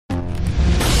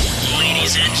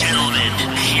Ladies and gentlemen,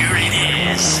 here it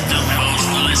is, the most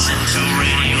listened to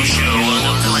radio show on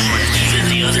the planet. Even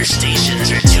the other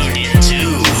stations are tuned in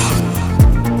too.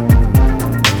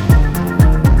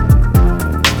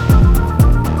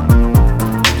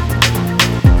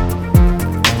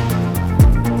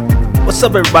 What's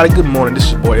up, everybody? Good morning. This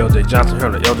is your boy LJ Johnson here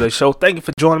on the LJ Show. Thank you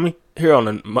for joining me here on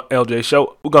the LJ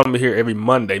Show. We're going to be here every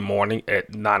Monday morning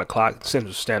at 9 o'clock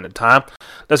Central Standard Time.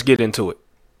 Let's get into it.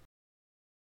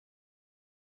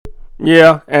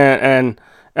 Yeah, and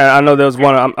I know there was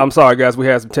one. I'm sorry, guys. We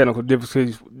had some technical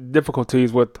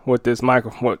difficulties with this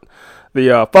microphone,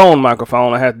 the phone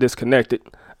microphone. I had to disconnect it.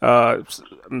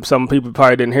 Some people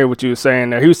probably didn't hear what you were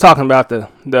saying there. He was talking about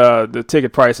the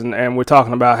ticket price, and we're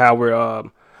talking about how we're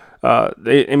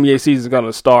the NBA season is going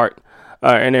to start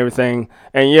and everything.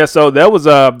 And yeah, so that was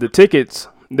the tickets.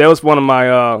 That was one of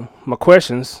my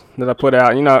questions that I put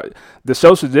out. You know, the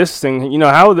social distancing. You know,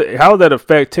 how would that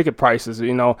affect ticket prices?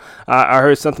 You know, I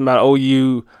heard something about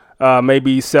OU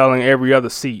maybe selling every other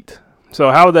seat.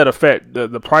 So how would that affect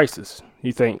the prices,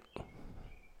 you think?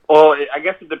 Well, I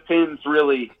guess it depends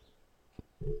really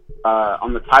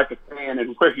on the type of fan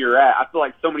and where you're at. I feel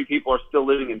like so many people are still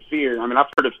living in fear. I mean, I've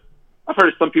heard of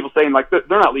some people saying like they're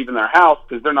not leaving their house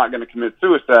because they're not going to commit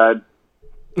suicide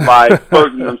by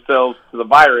exposing themselves to the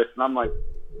virus. And I'm like,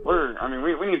 we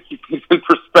need to keep things in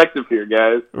perspective here,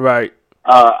 guys. Right.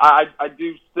 I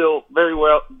do still very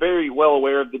well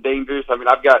aware of the dangers. I mean,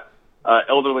 I've got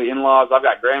elderly in-laws. I've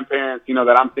got grandparents,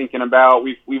 that I'm thinking about.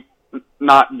 We've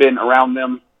not been around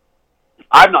them.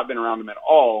 I've not been around them at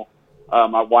all.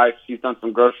 My wife, she's done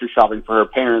some grocery shopping for her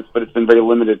parents, but it's been very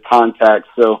limited contact.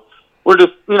 So we're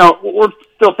just, we're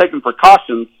still taking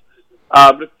precautions.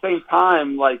 But at the same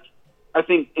time, like, I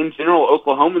think in general,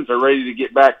 Oklahomans are ready to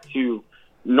get back to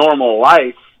normal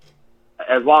life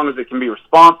as long as it can be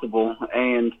responsible.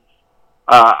 And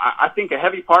I think a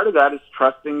heavy part of that is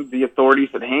trusting the authorities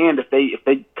at hand. If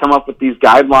they come up with these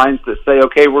guidelines that say,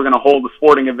 okay, we're going to hold a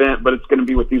sporting event, but it's going to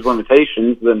be with these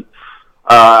limitations, then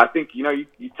I think you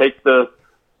take the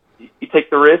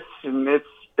risks, and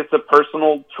it's a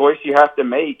personal choice you have to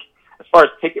make. As far as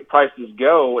ticket prices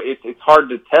go, it's hard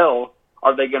to tell.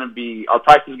 Are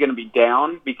prices going to be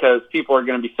down because people are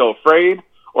going to be so afraid,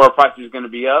 or are prices going to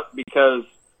be up because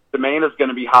demand is going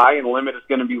to be high and the limit is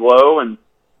going to be low? And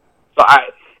so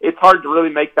it's hard to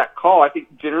really make that call. I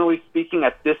think generally speaking,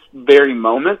 at this very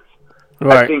moment,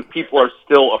 right, I think people are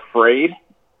still afraid,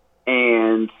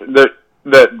 and the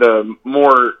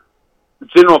more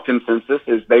general consensus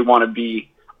is they want to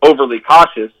be overly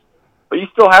cautious. But you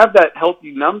still have that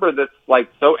healthy number that's like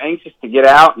so anxious to get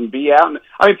out and be out. And,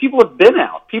 I mean, people have been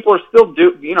out. People are still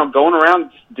going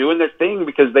around just doing their thing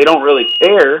because they don't really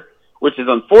care, which is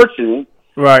unfortunate.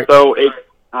 Right. So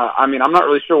I'm not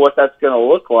really sure what that's going to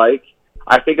look like.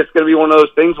 I think it's going to be one of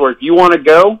those things where if you want to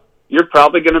go, you're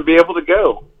probably going to be able to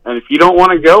go, and if you don't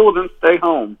want to go, well, then stay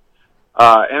home.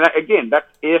 And again,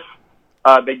 that's if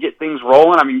they get things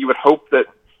rolling. I mean, you would hope that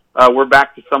we're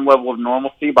back to some level of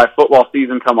normalcy by football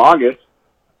season come August,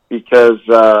 because,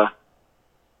 as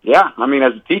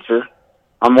a teacher,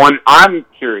 I'm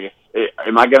curious.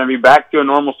 Am I going to be back to a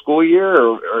normal school year,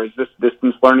 or is this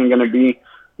distance learning going to be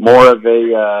more of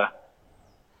a,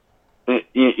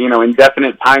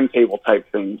 indefinite timetable type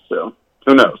thing? So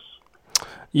who knows?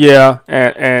 Yeah,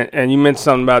 and you mentioned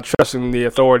something about trusting the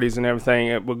authorities and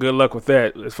everything. Well, good luck with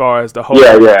that as far as the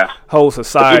whole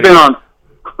society.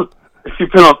 If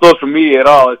you've been on social media at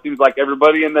all, it seems like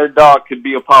everybody and their dog could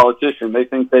be a politician. They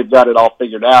think they've got it all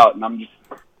figured out, and I'm just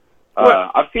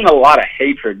I've seen a lot of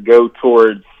hatred go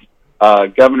towards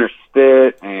Governor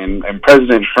Stitt and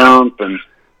President Trump, and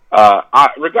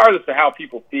regardless of how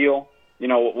people feel,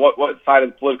 what side of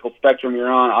the political spectrum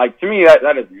you're on, like, to me that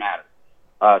doesn't matter.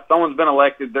 Someone's been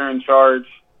elected, they're in charge.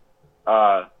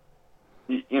 It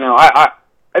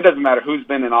doesn't matter who's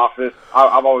been in office.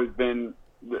 I've always been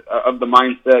of the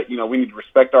mindset, we need to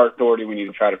respect our authority. We need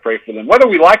to try to pray for them, whether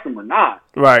we like them or not.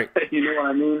 Right. You know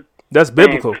what I mean? That's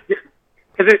biblical.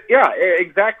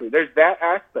 Exactly. There's that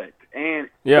aspect. And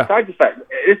besides the fact,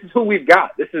 this is who we've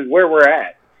got. This is where we're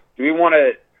at. Do we want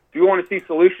to see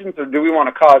solutions, or do we want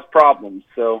to cause problems?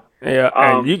 So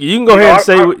and you can go ahead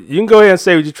and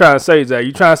say what you're trying to say, Zach.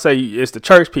 You're trying to say it's the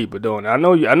church people doing it. I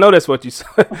know that's what you say.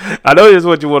 I know that's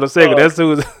what you want to say. That's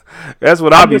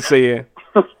what I'll be saying.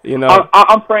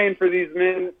 I'm praying for these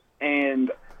men, and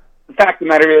the fact of the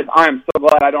matter is, I am so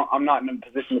glad I'm not in a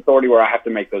position of authority where I have to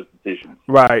make those decisions.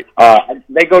 Right.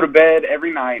 They go to bed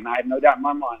every night, and I have no doubt in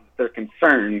my mind that they're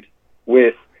concerned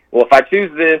with, well, if I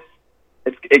choose this,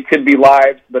 it could be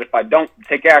lives, but if I don't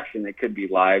take action, it could be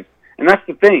lives. And that's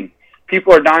the thing.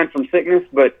 People are dying from sickness,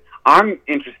 but I'm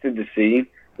interested to see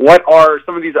what are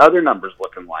some of these other numbers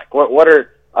looking like. What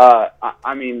are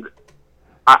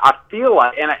I feel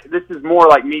like, and this is more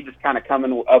like me just kind of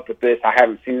coming up with this. I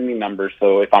haven't seen any numbers,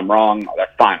 so if I'm wrong,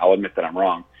 that's fine. I'll admit that I'm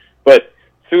wrong. But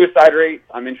suicide rates,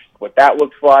 I'm interested in what that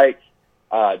looks like.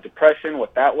 Depression,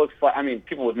 what that looks like. I mean,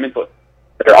 people with mental,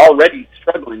 they're already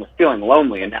struggling with feeling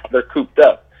lonely, and now they're cooped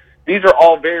up. These are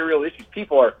all very real issues.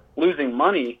 People are losing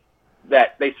money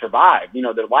that they survive,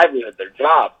 their livelihood, their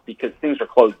jobs, because things are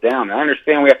closed down. And I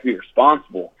understand we have to be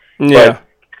responsible. Yeah.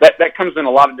 But that comes in a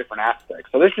lot of different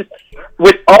aspects. So there's just,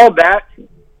 with all that,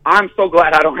 I'm so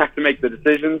glad I don't have to make the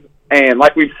decisions. And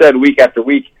like we've said week after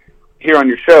week here on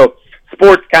your show,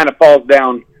 sports kind of falls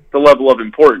down the level of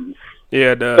importance.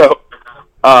 Yeah, it does. So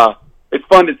it's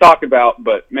fun to talk about,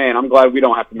 but, man, I'm glad we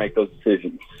don't have to make those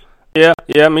decisions. Yeah,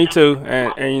 me too.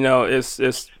 And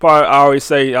it's part. I always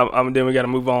say, then we got to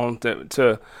move on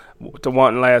to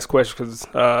one last question because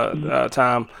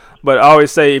time. But I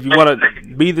always say, if you want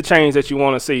to be the change that you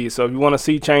want to see, so if you want to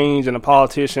see change in a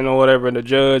politician or whatever, in the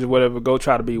judge or whatever, go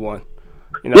try to be one.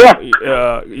 You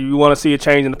want to see a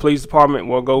change in the police department,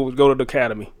 well, go to the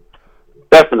academy.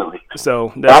 Definitely.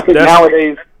 So I think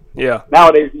nowadays, yeah,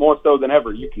 more so than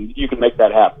ever, you can make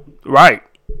that happen. Right.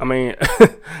 I mean,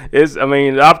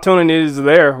 the opportunity is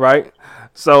there, right?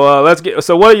 So let's get.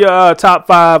 So what are your top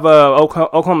 5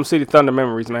 Oklahoma City Thunder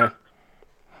memories, man?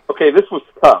 Okay, this was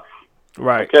tough.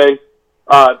 Right. Okay.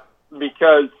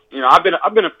 Because I've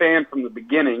been a fan from the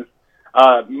beginning,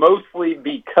 mostly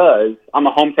because I'm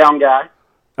a hometown guy.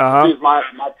 Uh-huh. As soon as my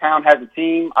town has a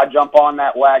team, I jump on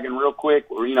that wagon real quick.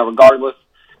 Regardless.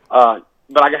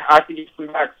 But I have to give some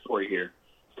backstory here.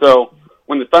 So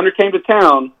when the Thunder came to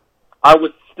town, I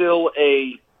was still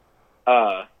a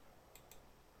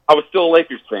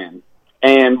Lakers fan,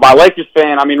 and by Lakers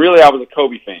fan, I mean really I was a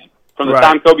Kobe fan. From the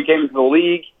time Kobe came into the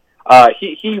league,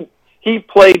 he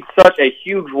played such a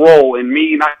huge role in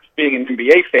me not just being an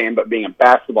NBA fan, but being a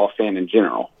basketball fan in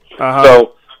general. Uh-huh.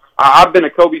 So I've been a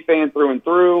Kobe fan through and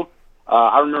through.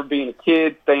 I remember being a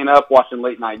kid, staying up, watching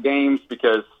late night games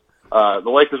because the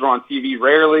Lakers were on TV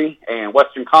rarely, and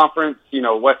Western Conference,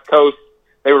 West Coast,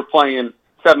 they were playing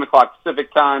 7 o'clock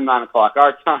Pacific time, 9 o'clock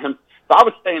our time. So I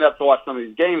was staying up to watch some of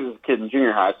these games as a kid in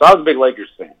junior high. So I was a big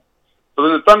Lakers fan. So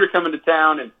then the Thunder come into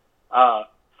town, and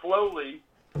slowly,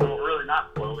 well, really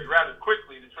not slowly, rather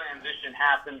quickly, the transition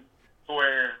happened to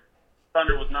where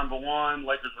Thunder was number 1,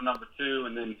 Lakers were number 2,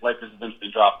 and then Lakers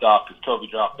eventually dropped off because Kobe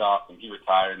dropped off and he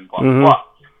retired and blah, blah, blah.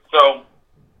 So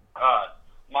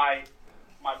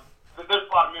there's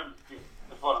a lot of memories too,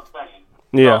 is what I'm saying.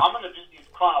 Yeah. So I'm going to do these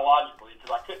chronologically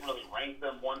because I couldn't really rank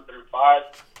them 1 through 5.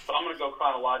 So I'm going to go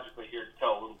chronologically here to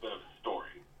tell a little bit of a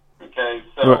story. Okay?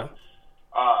 So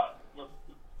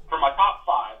for my top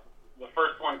 5, the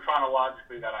first one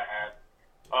chronologically that I had,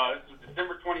 this was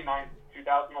December 29th,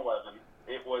 2011.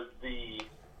 It was the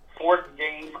 4th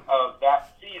game of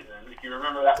that season. If you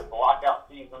remember, that was the lockout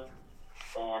season.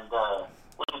 And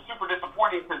which was super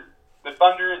disappointing because the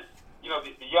Thunder is,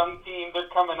 the young team, they're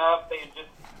coming up. They had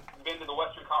just been to the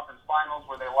Western Conference Finals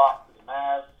where they lost to the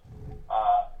Mavs.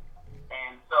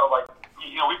 And so,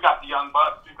 we've got the young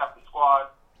Bucks, we've got the squad,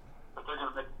 but they're going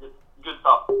to make good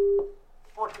stuff.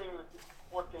 4th game in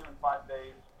 5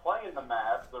 days, playing the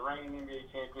Mavs, the reigning NBA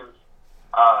champions.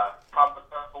 Papa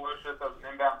Felicia throws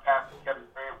an inbound pass to Kevin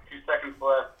Durant with 2 seconds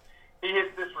left. He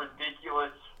hits this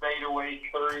ridiculous fadeaway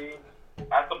 3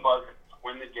 at the buzzer to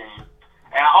win the game.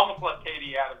 And I almost left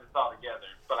KD out of this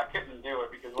altogether, but I couldn't do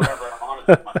it because whenever I'm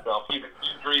honest with myself, even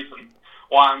he's the reason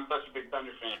why I'm such a big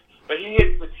Thunder fan. But he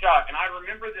hits the shot, and I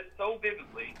remember this so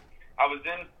vividly. I was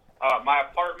in my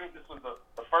apartment. This was the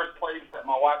first place that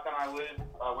my wife and I lived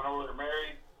whenever we were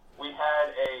married. We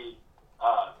had a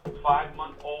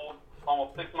 5-month-old,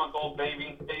 almost 6-month-old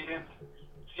baby, Aiden.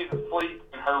 She's asleep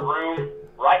in her room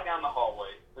right down the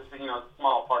hallway. This is, it's a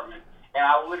small apartment. And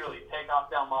I literally take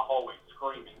off down my hallway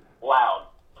screaming, loud,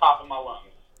 top of my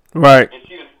lungs. Right. And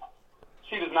she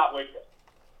does not wake up.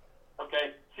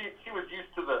 Okay? She was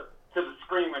used to the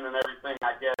screaming and everything,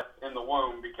 I guess, in the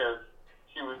womb because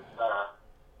she was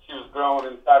growing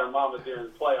inside her mama during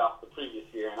the playoffs the previous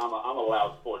year, and I'm a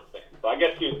loud sports fan. So I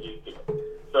guess she was used to it.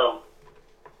 So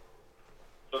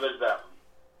there's that one.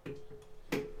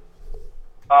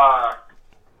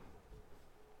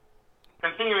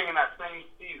 Continuing in that same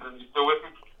season, you still with me?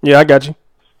 Yeah, I got you.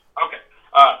 Okay.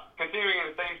 Continuing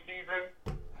in the same season,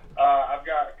 I've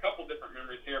got a couple different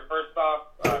memories here. First off,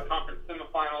 conference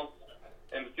semifinals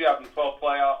in the 2012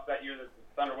 playoffs. That year that the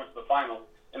Thunder went to the finals.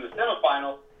 In the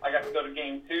semifinals, I got to go to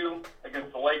Game 2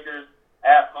 against the Lakers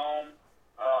at home.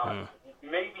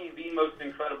 Maybe the most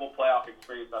incredible playoff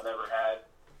experience I've ever had.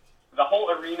 The whole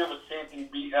arena Arena was chanting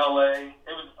 "Beat LA."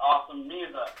 It was awesome. Me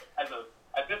as a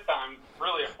at this time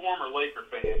really a former Laker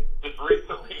fan, just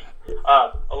recently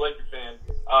a Laker fan.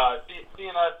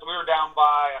 Seeing us, we were down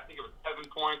by I think it was 7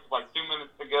 points, like 2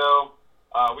 minutes to go.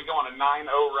 We go on a 9-0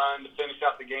 run to finish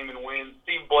out the game and win.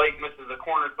 Steve Blake misses a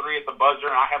corner 3 at the buzzer,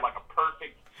 and I had like a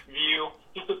perfect view.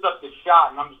 He puts up this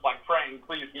shot, and I'm just like praying,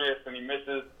 please miss, and he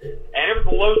misses. And it was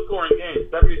a low-scoring game,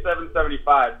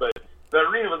 77-75, but the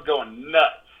arena was going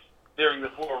nuts during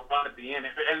this little run at the end.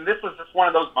 And this was just one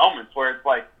of those moments where it's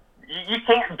like, you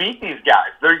can't beat these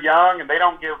guys. They're young, and they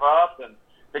don't give up, and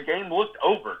the game looked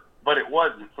over, but it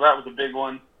wasn't. So that was a big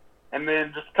one. And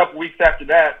then just a couple weeks after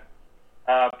that,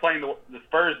 playing the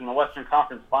Spurs in the Western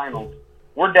Conference Finals,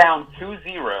 we're down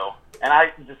 2-0, and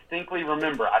I distinctly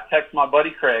remember I text my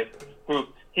buddy Craig, who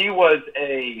he was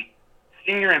a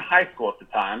senior in high school at the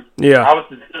time. Yeah. I was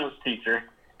his English teacher,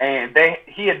 and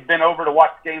he had been over to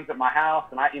watch games at my house,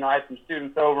 and I had some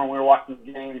students over, and we were watching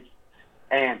the games,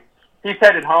 and he's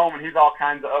headed home, and he's all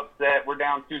kinds of upset. We're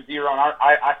down 2-0, and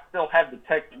I still have the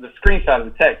screenshot of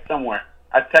the text somewhere.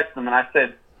 I texted him, and I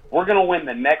said, we're going to win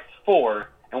the next 4,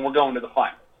 and we're going to the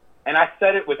finals. And I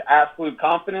said it with absolute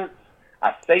confidence.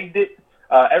 I saved it.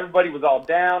 Everybody was all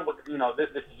down. This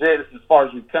is it. This is as far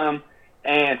as we've come.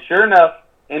 And sure enough,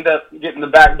 end up getting the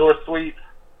backdoor sweep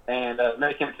and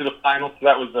making it to the finals. So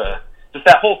that was just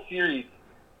that whole series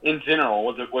in general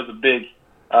was a big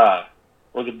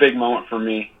moment for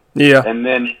me. Yeah. And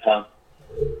then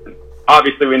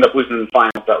obviously we ended up losing in the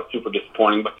finals. That was super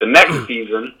disappointing. But the next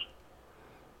season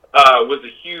was a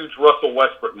huge Russell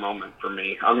Westbrook moment for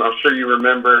me. I'm sure you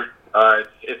remember.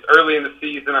 It's early in the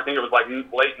season. I think it was like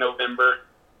late November,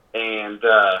 and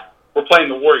we're playing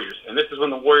the Warriors. And this is when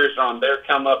the Warriors are on their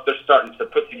come up. They're starting to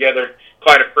put together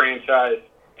quite a franchise,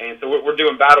 and so we're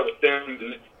doing battle with them.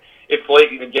 And it's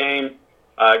late in the game,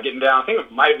 getting down. I think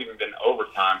it might have even been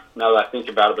overtime. Now that I think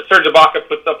about it, but Serge Ibaka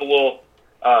puts up a little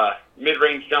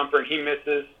mid-range jumper, and he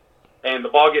misses. And the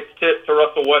ball gets tipped to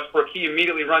Russell Westbrook. He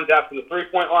immediately runs out to the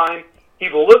three-point line. He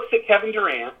looks at Kevin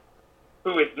Durant,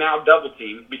 who is now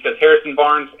double-teamed because Harrison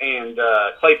Barnes and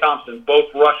Klay Thompson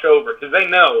both rush over because they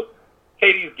know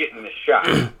KD's getting this shot.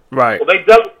 Right. Well, they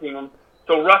double-team him.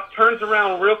 So Russ turns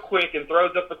around real quick and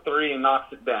throws up a 3 and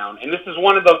knocks it down. And this is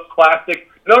one of those classic,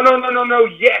 no,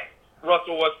 yes,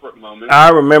 Russell Westbrook moments. I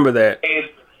remember that.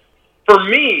 And for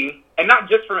me, and not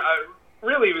just for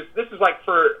really, this is like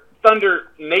for Thunder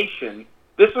Nation,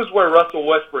 this was where Russell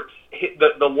Westbrook hit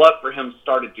the love for him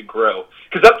started to grow.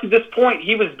 Because up to this point,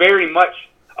 he was very much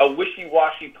a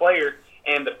wishy-washy player,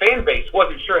 and the fan base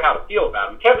wasn't sure how to feel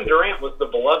about him. Kevin Durant was the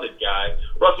beloved guy.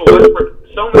 Russell Westbrook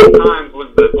so many times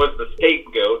was the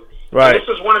scapegoat. Right. And this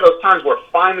was one of those times where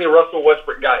finally Russell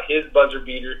Westbrook got his buzzer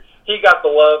beater. He got the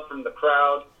love from the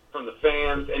crowd, from the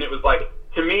fans, and it was like,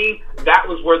 to me, that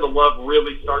was where the love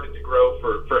really started to grow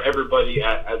for everybody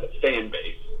as a fan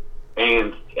base.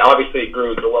 And obviously it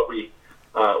grew into what we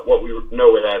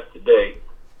know it as today.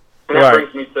 And that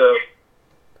brings me to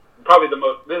probably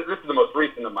this is the most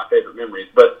recent of my favorite memories.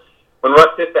 But when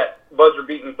Russ hit that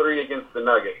buzzer-beating 3 against the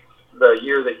Nuggets, the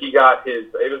year that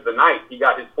it was the night he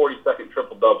got his 42nd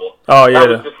triple-double. Oh, yeah. That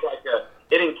was just like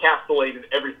it encapsulated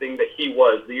everything that he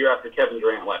was the year after Kevin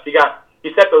Durant left. He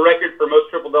set the record for most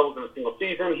triple-doubles in a single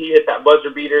season. He hit that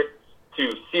buzzer beater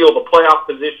to seal the playoff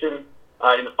position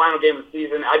in the final game of the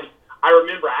season. I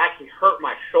remember I actually hurt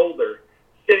my shoulder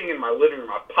sitting in my living room.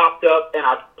 I popped up and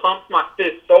I pumped my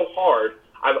fist so hard,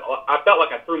 I felt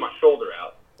like I threw my shoulder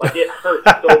out. Like it hurt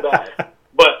so bad.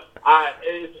 But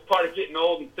it's just part of getting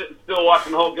old and sitting still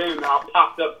watching the whole game, and I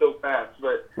popped up so fast.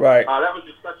 But right. That was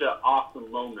just such an awesome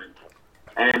moment.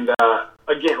 And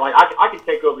again, like I could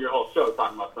take over your whole show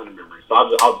talking about Thunder memories, so I'll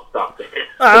just stop there.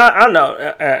 I know,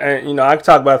 and I can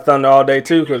talk about Thunder all day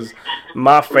too, because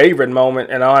my favorite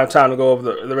moment, and I don't have time to go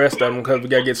over the rest of them because we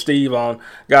got to get Steve on.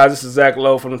 Guys, this is Zach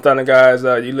Lowe from the Thunder Guys.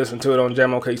 You listen to it on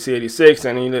Jam OKC 86,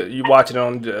 and you watch it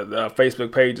on the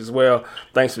Facebook page as well.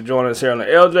 Thanks for joining us here on the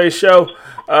LJ Show.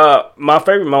 My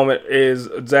favorite moment is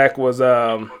Zach was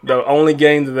the only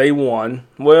game that they won.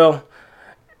 Well,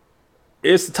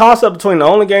 it's a toss-up between the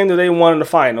only game that they won in the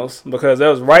finals, because that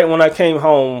was right when I came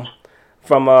home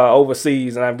from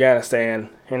overseas in Afghanistan.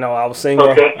 I was single.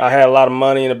 Okay. I had a lot of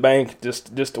money in the bank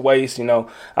just to waste.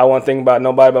 I wasn't thinking about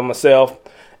nobody but myself.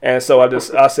 And so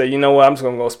I said, you know what, I'm just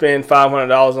going to go spend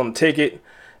 $500 on the ticket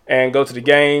and go to the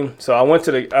game. So I went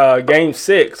to the Game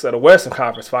 6 of the Western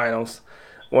Conference Finals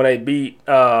when they beat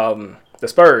the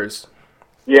Spurs.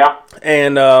 Yeah.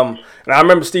 And I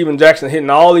remember Steven Jackson hitting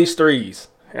all these threes.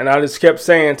 And I just kept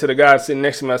saying to the guy sitting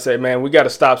next to me, I said, man, we got to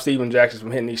stop Steven Jackson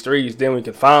from hitting these threes. Then we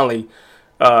can finally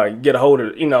get a hold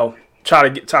of, try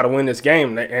to win this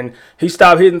game. And he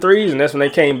stopped hitting threes, and that's when they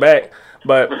came back.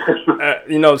 But,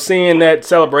 seeing that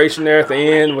celebration there at the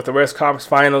end with the West Conference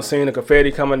Finals, seeing the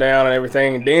confetti coming down and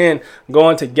everything, and then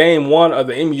going to Game 1 of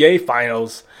the NBA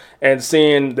Finals and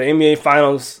seeing the NBA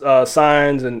Finals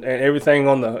signs and everything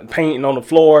on the paint and on the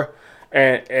floor,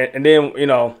 and then,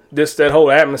 that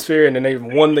whole atmosphere, and then they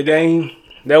won the game.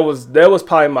 That was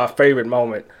probably my favorite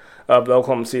moment of the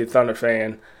Oklahoma City Thunder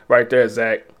fan right there,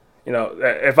 Zach.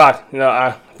 If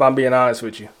I'm being honest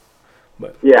with you.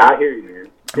 But yeah, I hear you, man.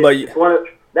 It's one of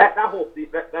that whole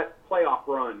that playoff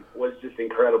run was just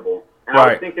incredible, and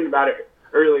I was thinking about it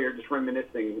earlier, just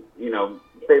reminiscing,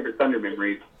 favorite Thunder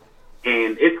memories,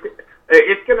 and it's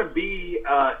gonna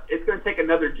take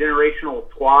another generational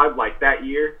squad like that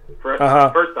year for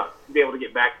us first off to be able to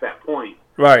get back to that point,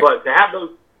 right? But to have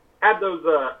those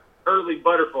early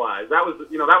butterflies, that was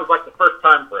like the first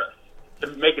time for us to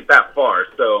make it that far,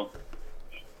 so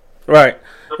right.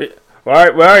 All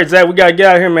right, Zach, we gotta get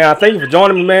out of here, man. I thank you for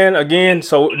joining me, man. Again,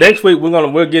 so next week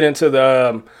we'll get into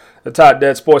the top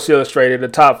that Sports Illustrated, the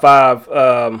top 5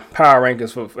 power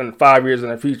rankings in 5 years in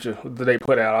the future that they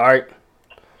put out. All right.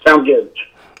 Sounds good.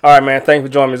 All right, man. Thank you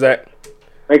for joining me, Zach.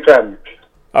 Thanks for having me.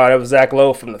 All right, that was Zach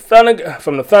Lowe from the Thunder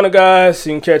Guys.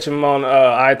 You can catch him on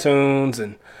iTunes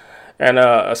and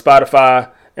Spotify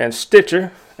and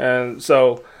Stitcher, and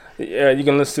so you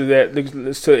can listen to that.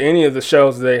 Listen to any of the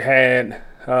shows they had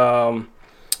during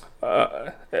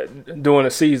the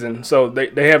season. So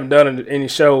they haven't done any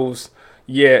shows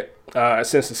yet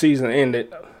since the season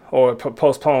ended or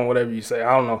postponed, whatever you say.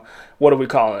 I don't know. What are we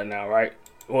calling it now, right?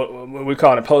 What we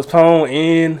calling it? Postpone,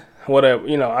 in, whatever.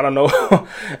 I don't know.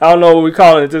 I don't know what we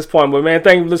calling it at this point. But man,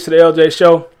 thank you for listening to the LJ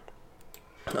Show.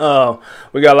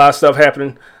 We got a lot of stuff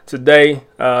happening today.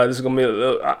 This is gonna be a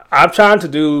little, I'm trying to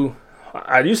do.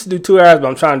 I used to do 2 hours, but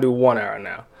I'm trying to do 1 hour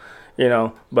now.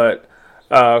 But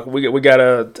we got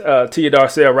a Tia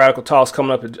Darcell Radical Talks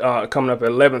coming up at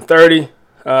 11:30,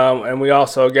 and we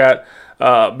also got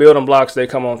Building Blocks. They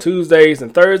come on Tuesdays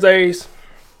and Thursdays.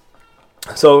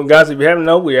 So guys, if you haven't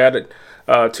known, we added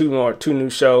two new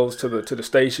shows to the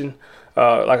station.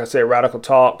 Like I said, Radical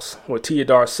Talks with Tia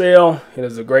Darcell. It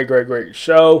is a great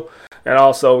show. And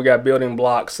also we got Building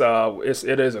Blocks.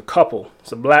 It is a couple.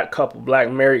 It's a black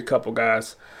married couple,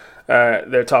 guys.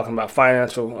 They're talking about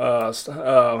financial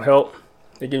help.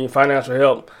 They give you financial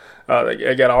help.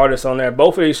 They got artists on there.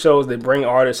 Both of these shows, they bring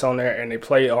artists on there and they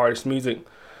play artist music.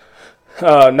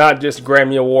 Not just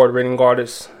Grammy Award winning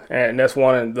artists. And that's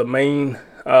one of the main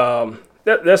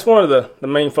that's one of the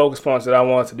main focus points that I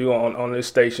wanted to do on this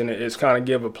station, is kind of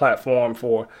give a platform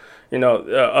for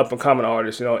up and coming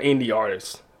artists, indie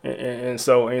artists. And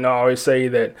so I always say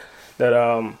that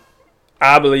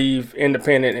I believe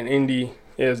independent and indie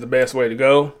is the best way to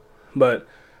go. But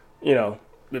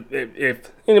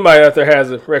if anybody out there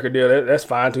has a record deal, that's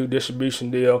fine too.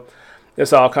 Distribution deal,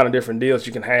 it's all kind of different deals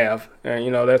you can have,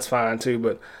 and that's fine too.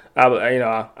 But I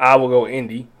will go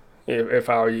indie if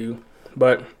I were you.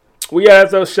 But we got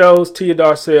those shows, Tia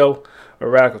Darcell,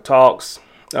 Radical Talks,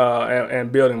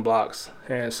 and Building Blocks.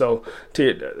 And so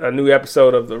a new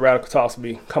episode of the Radical Talks will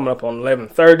be coming up on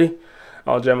 11:30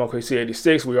 on JMOKC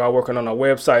 86. We are working on our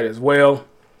website as well.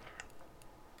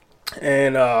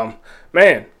 And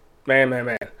man,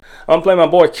 I'm playing my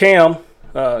boy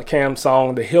Cam's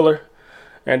song, The Healer.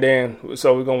 And then,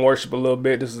 so we're gonna worship a little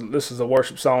bit. This is a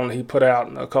worship song that he put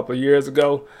out a couple of years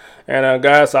ago. And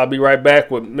guys, I'll be right back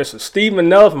with Mr. Steve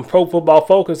Manella from Pro Football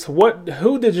Focus.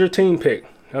 Who did your team pick?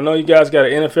 I know you guys got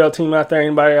an NFL team out there.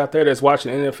 Anybody out there that's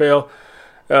watching NFL?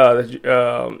 You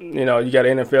got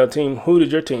an NFL team. Who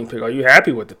did your team pick? Are you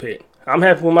happy with the pick? I'm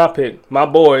happy with my pick. My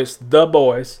boys, the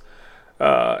boys.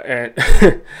 And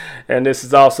and this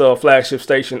is also a flagship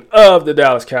station of the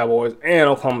Dallas Cowboys and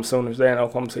Oklahoma Sooners and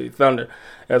Oklahoma City Thunder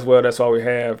as well. That's why we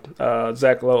have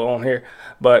Zach Lowe on here.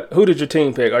 But who did your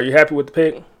team pick? Are you happy with the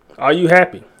pick? Are you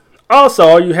happy? Also,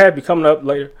 are you happy coming up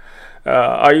later?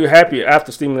 Are you happy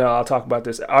after Stephen? I'll talk about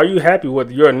this. Are you happy with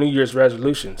your New Year's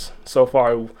resolutions so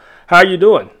far? How are you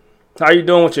doing? How are you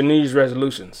doing with your New Year's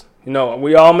resolutions?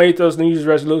 We all made those New Year's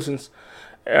resolutions.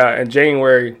 In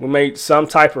January, we made some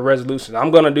type of resolution.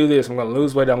 I'm going to do this. I'm going to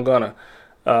lose weight. I'm going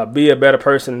to be a better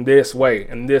person this way,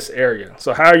 in this area.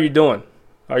 So how are you doing?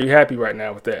 Are you happy right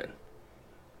now with that?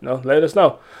 Let us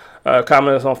know.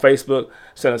 Comment us on Facebook.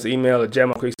 Send us an email at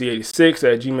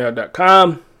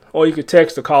jamokc86@gmail.com. Or you can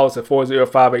text or call us at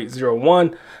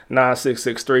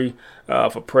 405-801-9663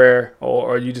 for prayer.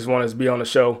 Or you just want us to be on the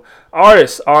show.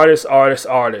 Artists. If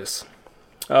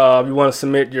you want to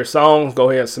submit your songs, go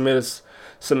ahead and submit us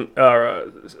some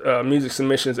music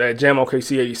submissions at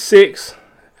JamOKC86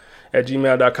 at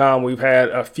gmail.com. We've had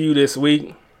a few this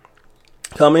week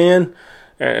come in,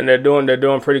 and they're doing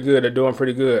pretty good. They're doing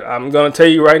pretty good. I'm gonna tell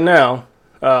you right now,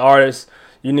 artists,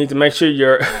 you need to make sure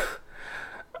you're.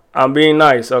 I'm being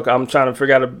nice. Okay, I'm trying to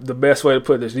figure out the best way to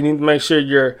put this. You need to make sure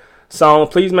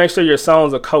please make sure your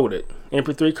songs are coded,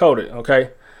 MP3 coded. Okay,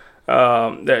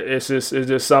 that it's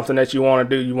just something that you want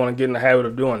to do. You want to get in the habit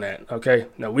of doing that. Okay,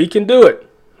 now we can do it,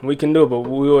 but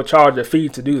we will charge a fee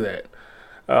to do that.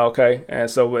 Okay, and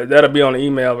so that'll be on the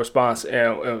email response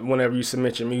and whenever you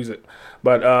submit your music.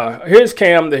 But here's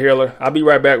Cam the Healer. I'll be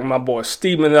right back with my boy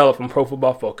Steve Manella from Pro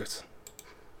Football Focus.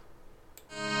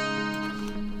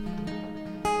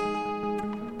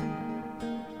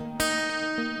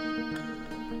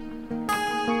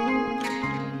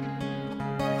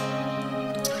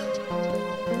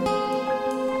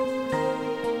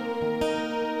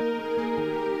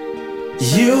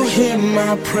 You hear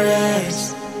my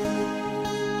prayers,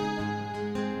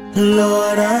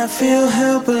 Lord, I feel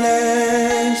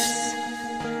helpless.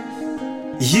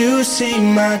 You see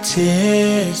my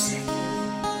tears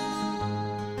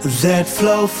that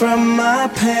flow from my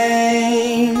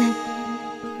pain.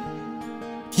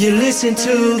 You listen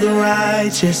to the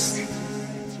righteous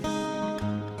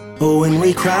when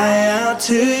we cry out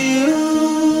to you.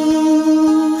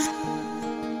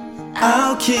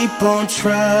 I'll keep on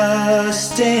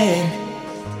trusting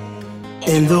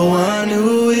in the one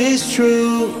who is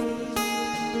true.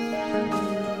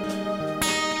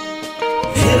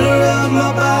 Healer of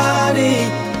my body,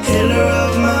 healer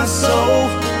of my soul,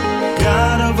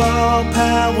 God of all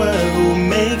power who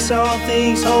makes all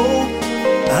things whole.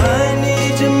 I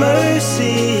need your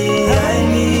mercy, I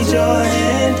need your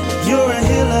hand, you're a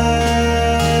healer.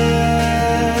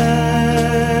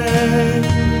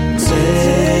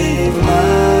 Save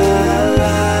my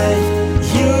life,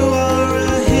 you are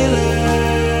a healer.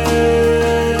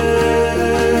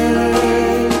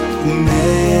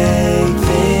 Make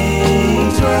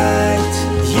things right,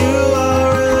 you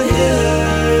are a healer.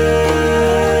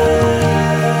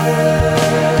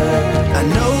 I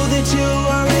know that you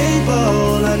are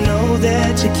able, I know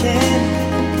that you can.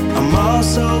 I'm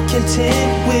also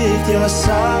content with your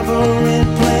sovereign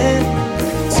plan.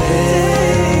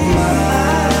 Take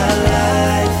my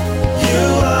life, you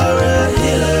are a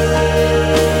healer.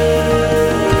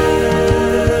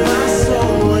 My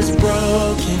soul was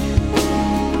broken,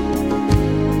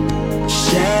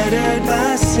 shattered by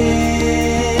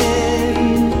sin,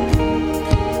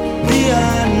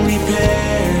 beyond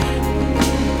repair.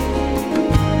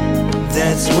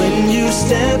 That's when you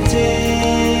stepped in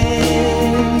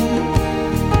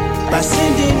by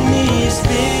sending me a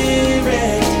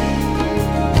spirit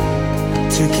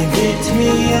to convict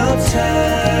me of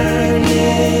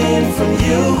turning from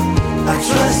you. I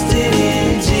trusted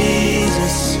in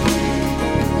Jesus,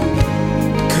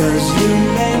 'cause you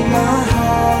made my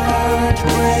heart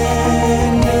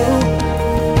brand new.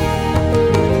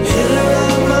 Healer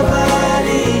of my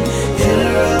body,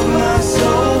 healer of my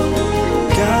soul,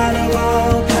 God of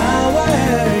all power,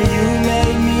 you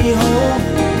made me whole.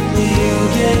 You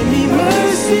gave me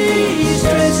mercy, you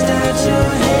stretched out your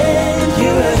hand,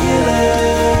 you're a healer.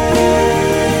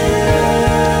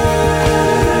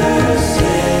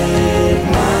 Save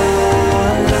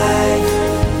my life,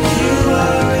 you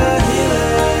are a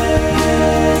healer.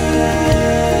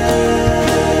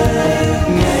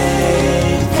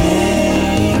 Make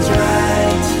things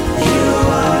right, you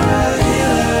are a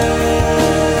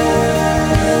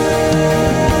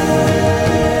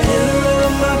healer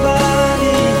of my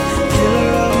body,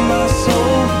 healer of my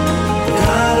soul,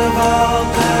 God of all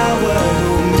power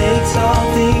who makes all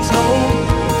things whole.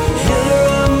 Healer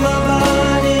of my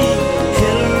body,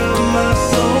 healer of my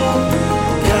soul,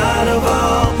 God of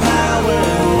all power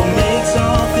who makes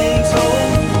all things whole.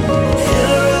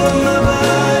 Healer of my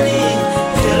body,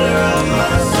 healer of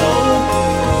my soul,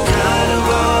 God of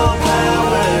all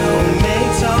power who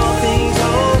makes all things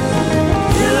whole.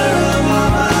 Healer of my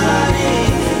body,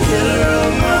 healer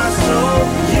of my soul,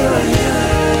 you're a healer.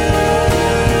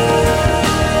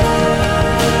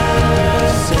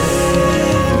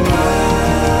 Save my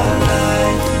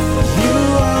life, you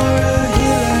are a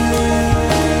healer.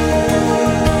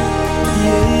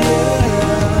 Yeah,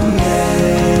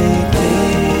 make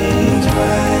things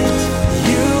right,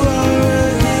 you are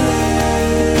a healer.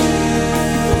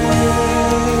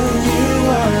 You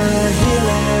are a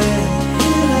healer.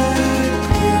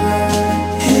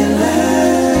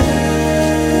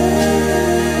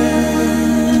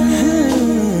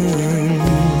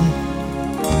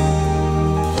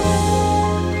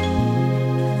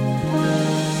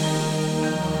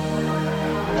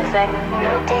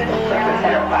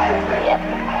 Yep.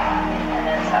 And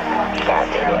then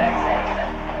 7.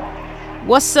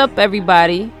 What's up,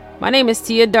 everybody? My name is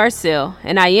Tia Darcell,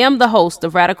 and I am the host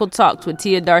of Radical Talks with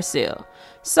Tia Darcell.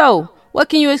 So, what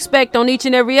can you expect on each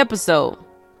and every episode?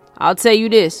 I'll tell you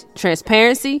this: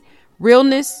 transparency,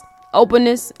 realness,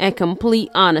 openness, and complete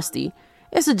honesty.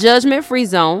 It's a judgment-free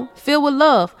zone filled with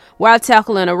love, where I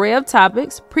tackle an array of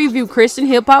topics, preview Christian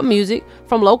hip-hop music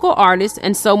from local artists,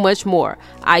 and so much more.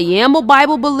 I am a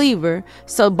Bible believer,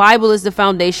 so Bible is the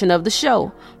foundation of the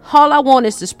show. All I want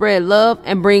is to spread love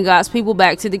and bring God's people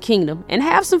back to the kingdom and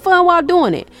have some fun while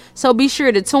doing it. So be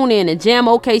sure to tune in and jam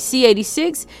OKC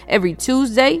 86 every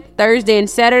Tuesday, Thursday, and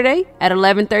Saturday at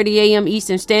 11:30 a.m.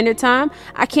 Eastern Standard Time.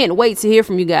 I can't wait to hear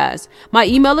from you guys. My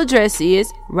email address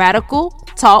is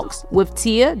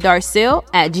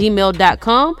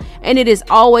radicaltalkswithTiaDarcell@gmail.com, and it is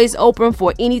always open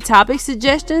for any topic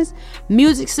suggestions,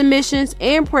 music submissions,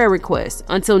 and prayer requests.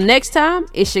 Until next time,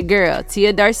 it's your girl,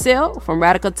 Tia Darcell from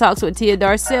Radical Talks with Tia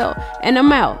Darcell, and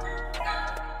I'm out.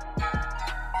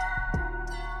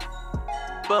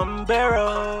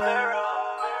 Bombero.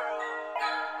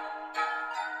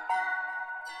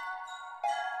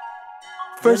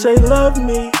 First they love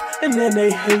me, and then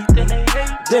they hate me.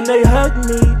 Then they hug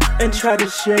me and try to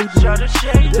shade me.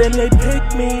 Then they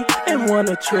pick me and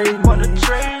wanna trade me.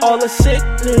 All the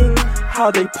sickening,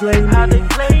 how they play me.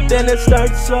 Then it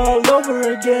starts all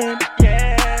over again.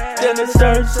 Then it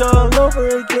starts all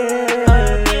over again.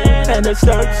 And it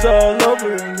starts all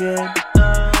over again.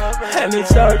 And it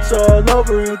starts all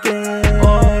over again.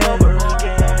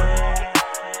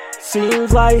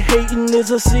 Seems like hating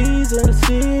is a season.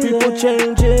 People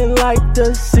changing like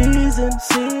the season.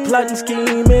 Plotting,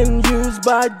 scheming, used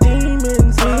by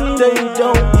demons. They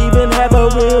don't even have a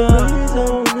real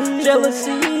reason.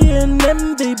 Jealousy and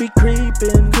envy be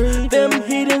creeping. Them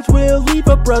heathens will leave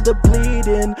a brother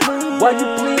bleeding. Why you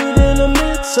bleed in the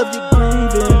midst of you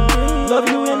grieving? Love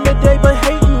you in the day but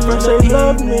hating. First they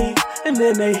love me and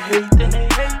then they hate me.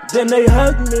 Then they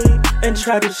hug me and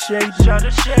try to shade me.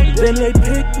 Then they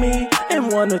pick me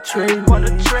and wanna trade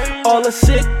me. All the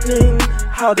sickening,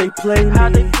 how they play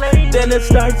me. Then it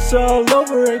starts all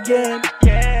over again.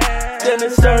 Then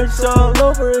it starts all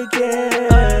over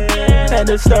again. And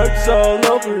it starts all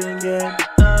over again.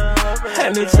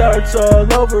 And it starts all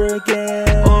over again.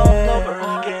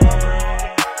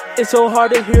 It's so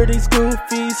hard to hear these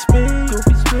goofies speak.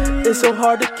 It's so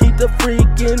hard to keep the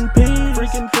freaking peace.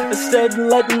 Instead of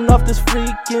letting off this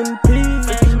freaking peace.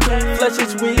 Flesh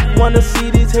is weak, wanna see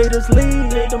these haters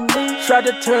leave. Try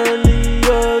to turn the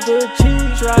other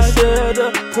cheek. Instead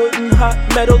of putting hot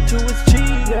metal to his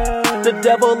cheek. The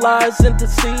devil lies and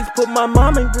deceives, put my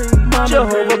mom in grief.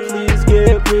 Jehovah, please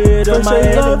get rid of my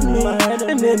enemy. Love me,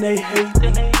 and then they hate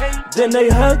me. Then they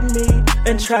hug me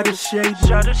and try to shade me.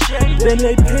 Then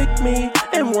they pick me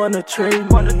and wanna trade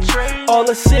me. All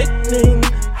the sickening,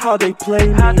 how they play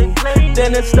me.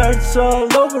 Then it starts all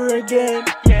over again.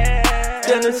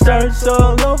 Then it starts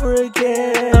all over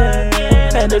again.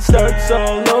 And it starts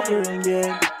all over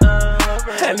again.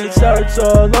 And it starts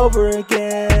all over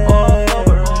again.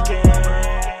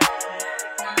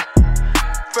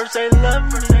 First they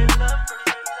love me,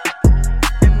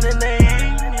 and then they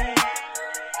hate me.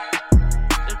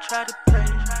 They try to play me,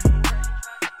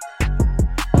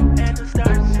 and it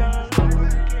starts all over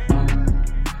again.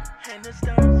 And it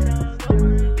starts all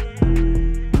over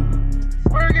again.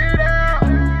 Work it out.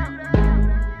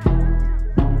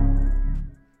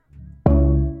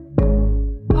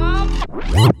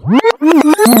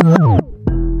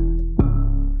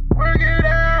 Work it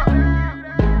out.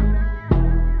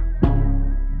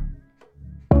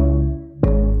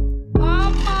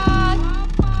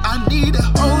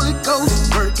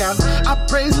 I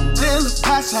praise him till I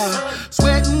pass out.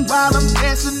 Sweating while I'm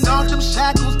dancing off them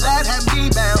shackles that have me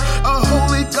bound. A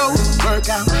Holy Ghost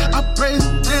workout. I praise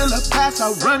him till I pass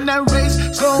out. Run that race,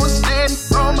 slow and steady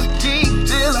for my king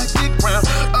till I get ground.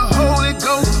 A Holy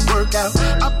Ghost workout.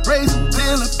 I praise him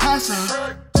till I pass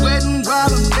out. Sweating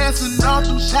while I'm dancing off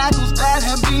them shackles that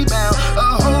have me bound.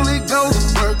 A Holy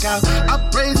Ghost workout. I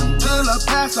praise him till I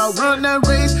pass out. Run that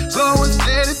race, slow and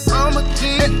steady for my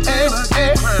king till I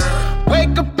get ground.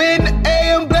 Wake up in the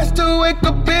AM, blessed to wake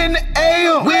up in the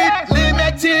AM. With limb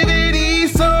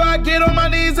activities, so I get on my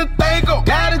knees and thank him.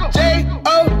 Got a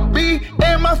J-O-B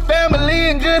and my family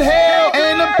in good health.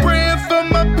 And I'm praying for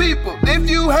my people. If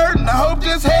you hurting, I hope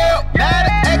just help. Now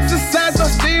to exercise my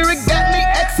spirit, got me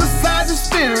exercising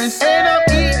spirits. And I'm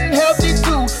eating healthy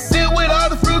too, filled with all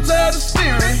the fruits of the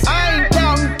spirit. I ain't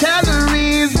counting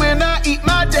calories when I eat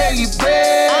my daily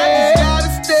bread. I just gotta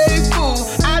stay full,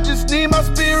 I just need my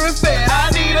spirit fed.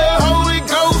 I need a Holy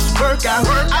Ghost workout.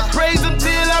 I praise him till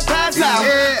I pass out.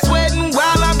 Sweating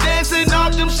while I'm dancing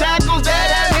off them shackles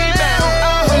that have me down.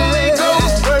 A Holy Ghost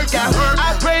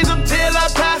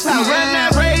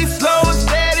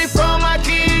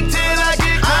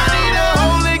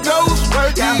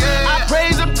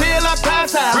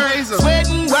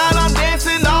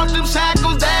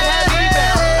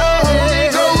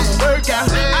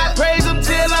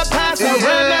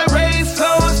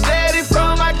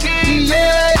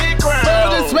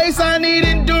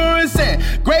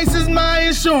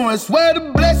endurance. Where the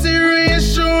blessed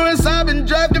reassurance, I've been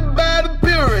drafted by the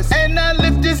purest. And I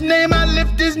lift his name, I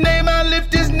lift his name, I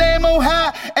lift his name on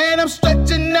high. And I'm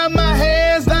stretching out my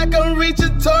hands like I'm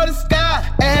reaching toward the sky.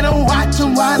 And I'm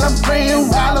watching while I'm praying,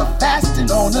 while I'm fasting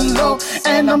on the low.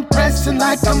 And I'm pressing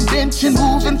like I'm benching,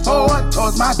 moving forward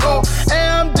towards my goal.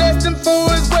 And I'm destined for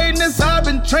his greatness, I've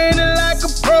been training like a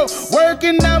pro.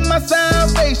 Working out my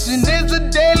salvation is a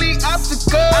daily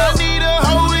obstacle. I need a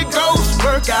Holy Ghost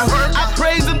workout. I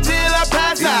praise him till I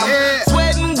pass out.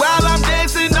 Sweating while I'm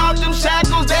dancing off them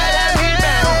shackles that have me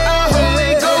bound. A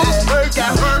Holy Ghost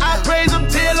workout. I praise him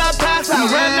till I pass out.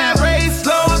 Run that race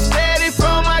slow and steady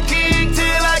for my King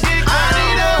till I get crowned. I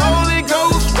need a Holy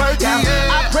Ghost workout.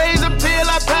 I praise him till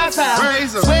I pass out.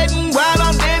 Sweating while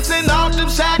I'm dancing off them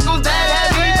shackles that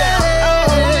have me bound. A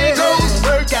Holy Ghost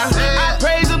workout. I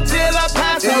praise him till I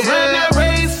pass out. Run that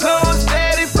race slow and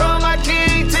steady for my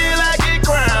King till I get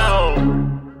crowned.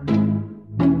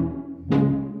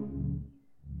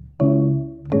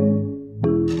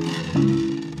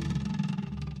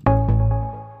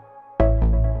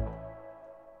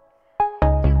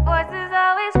 Your voice is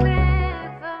always clear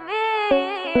for me,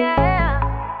 yeah.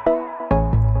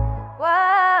 Whoa.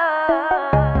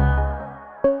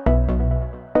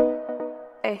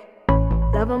 Hey,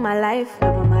 love of my life,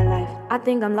 love of my life. I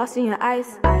think I'm lost in your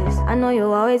eyes. I know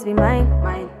you'll always be mine,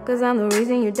 cause I'm the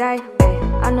reason you died. Hey,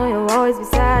 I know you'll always be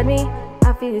beside me.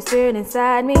 I feel your spirit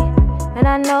inside me, and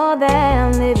I know that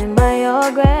I'm living by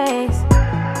your grace.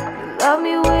 Love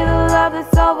me with a love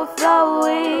that's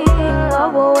overflowing,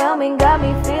 overwhelming, got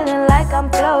me feeling like I'm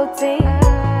floating.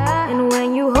 And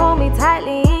when you hold me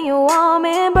tightly in your warm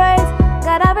embrace,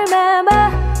 God, I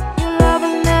remember your love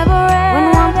will never end.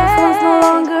 When 1 + 1's no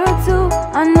longer 2,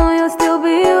 I know you'll still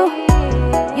be you.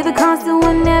 You're the constant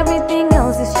when everything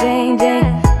else is changing.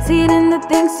 See it in the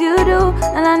things you do,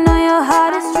 and I know your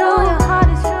heart is true.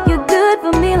 You're good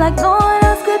for me like no one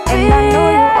else could be. And I know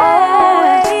you're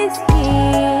always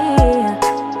here,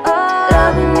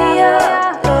 loving me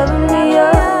up, loving me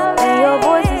up. And your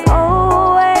voice is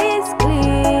always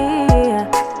clear,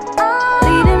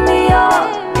 leading me on,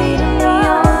 leading me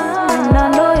on. And I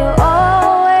know you're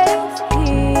always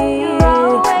here,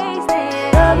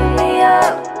 loving me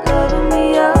up, loving me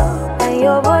up. And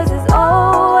your voice is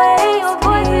always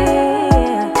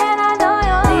clear,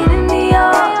 leading me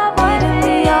on, leading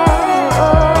me on.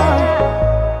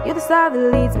 You're the star that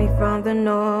leads me from the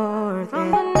north.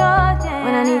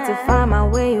 When I need to find my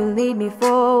way, you lead me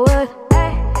forward.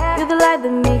 You're the light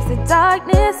that makes the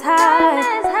darkness hide.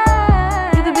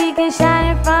 You're the beacon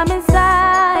shining from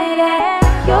inside.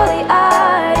 You're the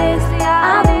artist,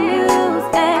 I'm the muse,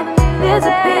 and there's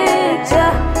a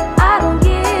picture I don't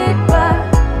get, but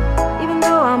even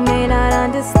though I may not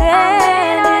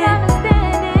understand it,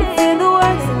 it's in the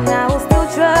works, and I will still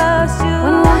trust you.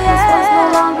 When 1 + 1's no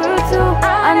longer 2,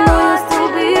 I know you'll still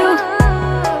be you.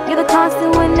 You're the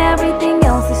constant when everything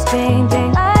else is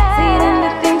changing. See it in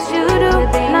the things you do,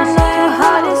 and I know your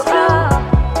heart is true.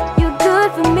 You're good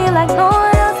for me like no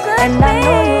one else could be. And I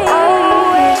know you're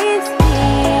always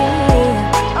here,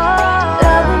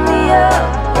 loving me up,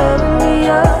 loving me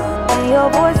up. And your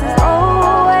voice is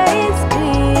always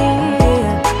clear,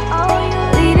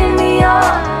 leading me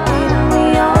on, leading me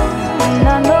on. And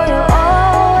I know you're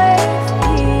always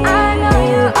here, loving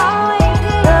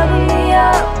me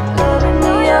up, loving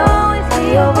me up. And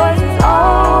your voice is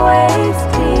always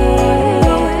clear,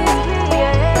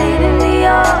 leading me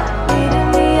on, leading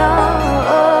me on.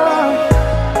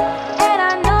 And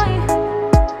I know you,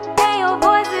 and your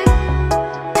voices,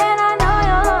 and I know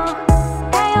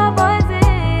and your voices,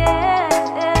 yeah.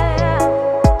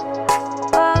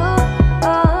 Oh,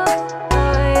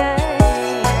 yeah.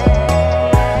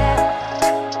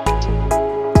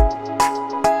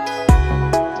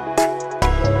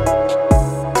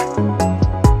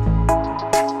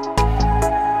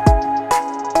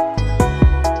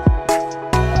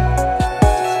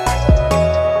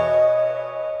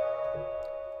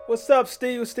 What's up,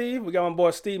 Steve? We got my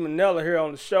boy Steve Manella here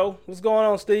on the show. What's going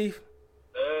on, Steve?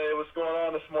 Hey, what's going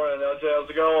on this morning, LJ? How's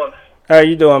it going? How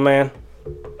you doing, man?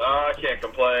 I can't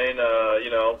complain.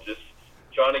 Just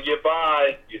trying to get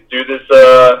by. You do this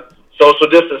social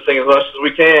distancing as much as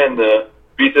we can to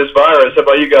beat this virus. How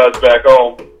about you guys back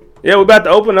home? Yeah, we're about to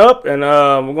open up, and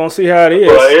we're gonna see how it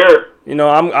is. Right here. You know,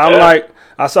 I'm like,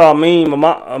 I saw a meme.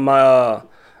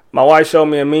 My wife showed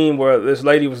me a meme where this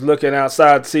lady was looking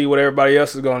outside to see what everybody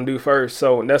else is gonna do first.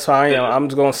 So that's how I am. I'm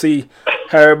just gonna see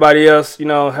how everybody else,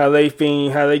 how they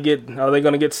feel, are they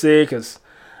gonna get sick? Right.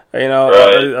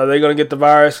 Are they gonna get the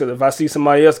virus? Because if I see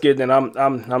somebody else getting it,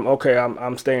 I'm okay.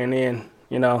 I'm staying in.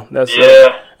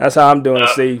 That's how I'm doing it,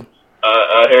 Steve.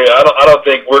 I hear you. I don't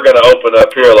think we're going to open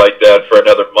up here like that for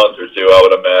another month or two, I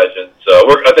would imagine. So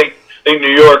I think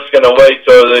New York's going to wait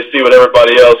till they see what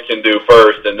everybody else can do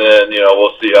first, and then,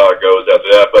 we'll see how it goes after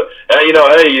that. But,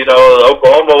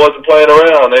 Oklahoma wasn't playing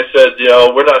around. They said,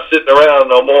 we're not sitting around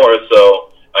no more. So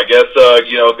I guess,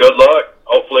 good luck.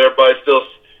 Hopefully everybody still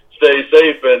stays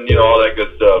safe and, all that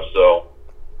good stuff. So.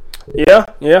 Yeah.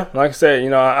 Like I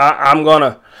said, I'm going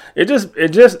to – it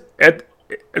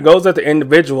goes at the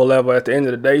individual level at the end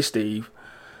of the day, Steve.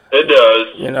 It does.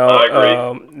 I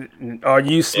agree. Are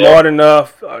you smart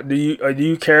enough? Do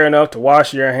you care enough to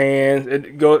wash your hands?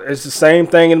 It's the same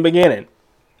thing in the beginning.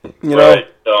 Right.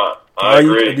 I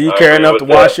agree. Do you care enough to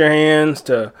wash your hands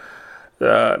to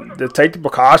take the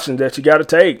precautions that you got to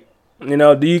take?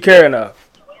 Do you care enough?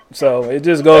 So it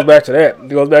just goes back to that. It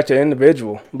goes back to the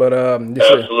individual. But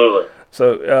absolutely.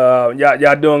 So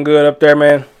y'all doing good up there,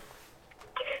 man?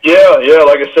 Yeah.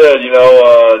 Like I said,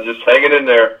 just hanging in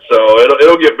there. So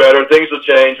it'll get better. Things will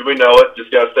change. We know it.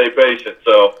 Just gotta stay patient.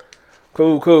 So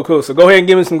cool. So go ahead and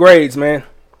give me some grades, man.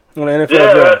 On the NFL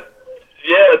draft.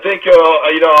 Yeah. I think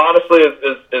honestly, as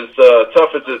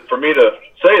tough as it for me to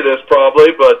say this,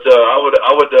 probably, but I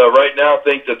would right now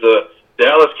think that the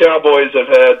Dallas Cowboys have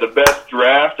had the best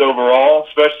draft overall,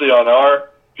 especially on our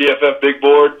PFF big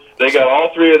board. They got all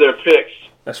three of their picks.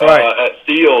 That's right. At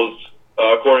steals.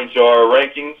 According to our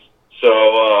rankings. So,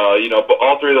 but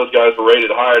all three of those guys were rated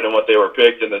higher than what they were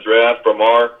picked in the draft from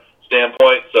our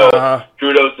standpoint. So,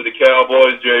 kudos to the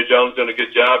Cowboys. Jerry Jones doing a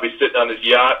good job. He's sitting on his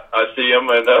yacht. I see him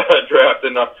and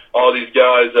drafting all these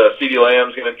guys. CeeDee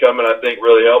Lamb's going to come and I think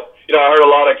really help. I heard a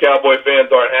lot of Cowboy fans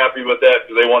aren't happy with that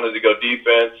because they wanted to go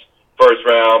defense first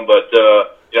round. But,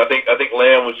 I think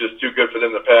Lamb was just too good for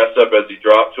them to pass up as he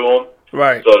dropped to him.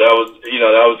 Right. So that was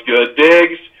good.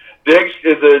 Diggs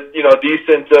is a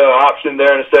decent option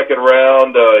there in the second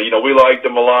round. We liked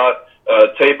him a lot.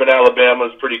 Tape in Alabama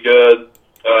is pretty good.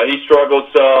 He struggled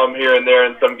some here and there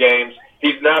in some games.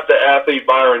 He's not the athlete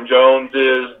Byron Jones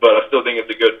is, but I still think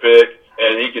it's a good pick,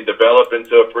 and he can develop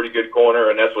into a pretty good corner,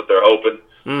 and that's what they're hoping.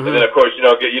 Mm-hmm. And then of course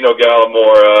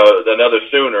Gallimore, another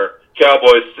Sooner.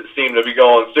 Cowboys seem to be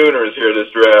going Sooners here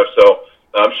this draft, so.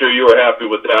 I'm sure you were happy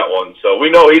with that one. So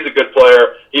we know he's a good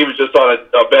player. He was just on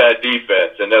a bad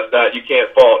defense, and you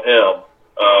can't fault him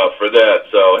for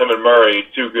that. So him and Murray,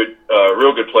 two good,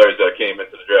 real good players that came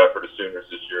into the draft for the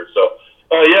Sooners this year. So,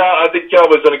 I think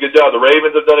Cowboys done a good job. The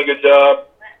Ravens have done a good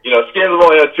job. Skins have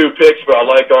only had 2 picks, but I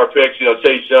like our picks.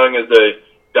 Chase Young is a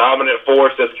dominant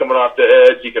force that's coming off the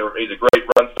edge. He's a great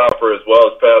run stopper as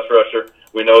well as pass rusher.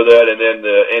 We know that. And then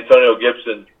Antonio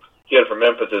Gibson, kid from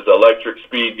Memphis, is an electric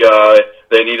speed guy.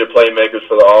 They needed playmakers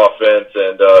for the offense,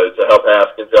 and to help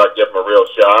Haskins out, give him a real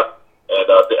shot. And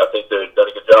I think they've done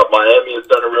a good job. Miami has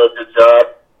done a real good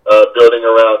job building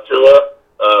around Tua,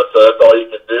 so that's all you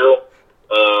can do.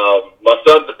 My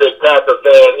son's a big Packer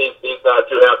fan. He's not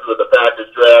too happy with the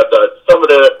Packers draft. Some of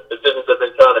the decisions have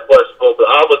been kind of questionable, but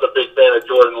I was a big fan of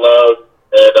Jordan Love,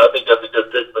 and I think that's a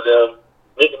good pick for them.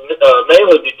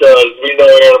 Mainly because we know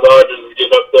Aaron Rodgers is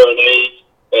getting up there in age.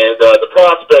 And the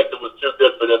prospect was too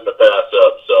good for them to pass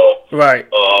up. So, right.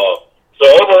 So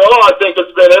overall, I think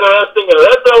it's been interesting.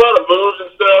 There's been a lot of moves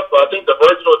and stuff. I think the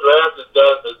virtual draft has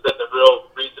been the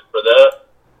real reason for that.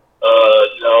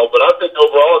 But I think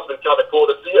overall it's been kind of cool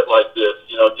to see it like this.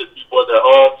 Get people in their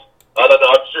homes. I don't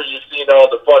know. I'm sure you've seen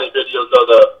all the funny videos of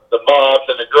the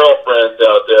moms and the girlfriends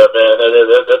out there, man.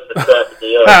 That's been cracking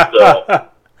me up.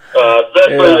 So,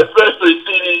 especially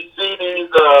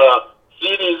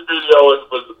CD's video was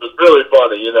really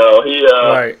funny.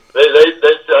 Right.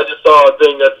 I just saw a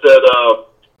thing that said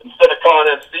instead of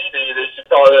calling him CD, they should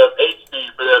call him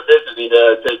HD for that vision he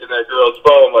had taking that girl's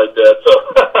phone like that. So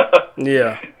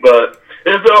yeah. But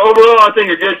it's overall, I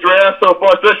think a good draft so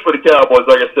far, especially for the Cowboys,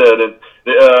 like I said. And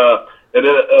then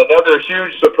another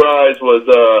huge surprise was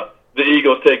the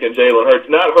Eagles taking Jalen Hurts.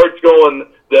 Not Hurts going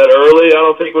that early, I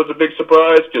don't think was a big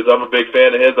surprise because I'm a big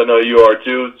fan of his. I know you are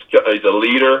too. He's a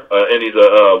leader and he's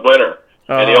a winner,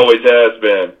 and he always has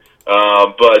been.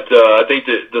 But I think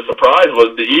the surprise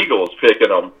was the Eagles picking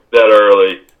him that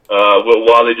early,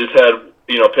 while they just had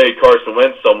paid Carson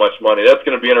Wentz so much money. That's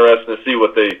going to be interesting to see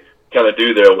what they kind of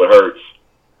do there with Hurts.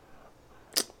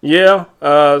 Yeah.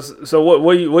 So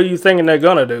what are you thinking they're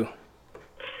gonna do?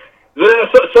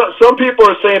 Some people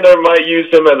are saying they might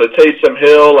use him as a Taysom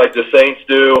Hill like the Saints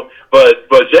do, but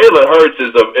Jalen Hurts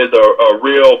is a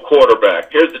real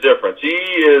quarterback. Here's the difference: he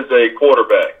is a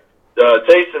quarterback.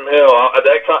 Taysom Hill,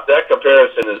 that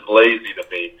comparison is lazy to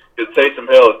me because Taysom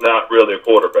Hill is not really a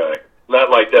quarterback. Not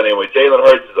like that anyway. Jalen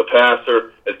Hurts is a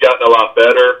passer. Has gotten a lot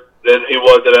better than he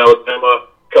was at Alabama a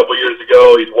couple years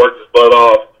ago. He's worked his butt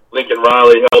off. Lincoln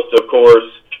Riley helped, of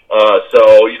course.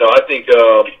 So, you know, I think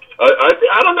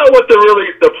I don't know what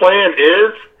the plan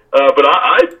is, but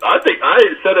I think I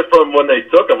said it from when they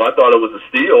took him. I thought it was a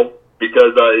steal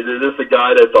because this is a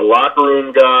guy that's a locker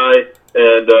room guy,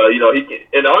 and you know,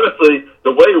 and honestly,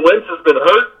 the way Wentz has been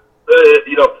hurt,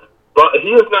 you know, but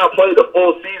he has now played a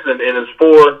full season in his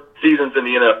 4 seasons in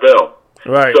the NFL.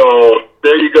 Right. So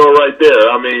there you go, right there.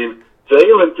 I mean,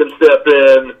 Jalen can step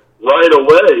in right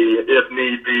away if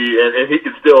need be, and he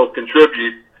can still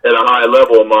contribute at a high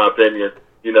level, in my opinion.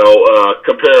 You know,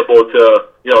 comparable to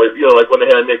you know, like when they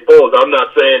had Nick Foles. I'm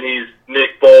not saying he's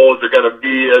Nick Foles or going to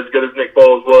be as good as Nick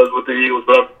Foles was with the Eagles,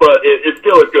 but it's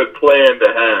still a good plan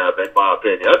to have, in my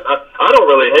opinion. I don't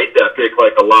really hate that pick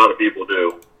like a lot of people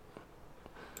do.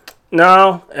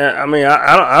 No, I mean,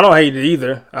 I don't hate it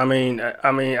either. I don't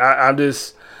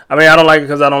like it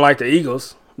because I don't like the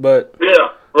Eagles, but yeah,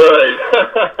 right,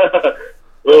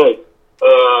 right.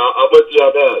 I'm with you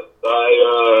on that.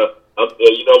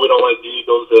 You know, we don't like the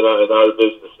Eagles in our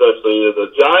division, especially.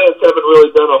 The Giants haven't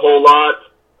really done a whole lot,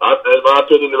 in my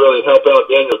opinion, to really help out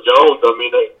Daniel Jones. I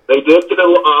mean, they did get a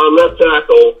left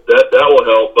tackle. That will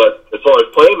help, but as far as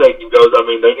playmaking goes, I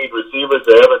mean, they need receivers.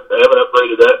 They haven't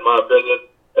upgraded that, in my opinion.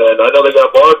 And I know they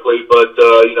got Barkley, but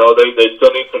you know, they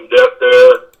still need some depth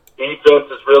there. Defense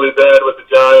is really bad with the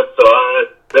Giants, so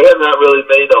they have not really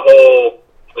made a whole.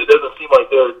 It doesn't seem like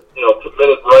they're, you know,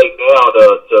 committed right now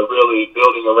to really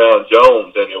building around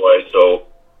Jones anyway. So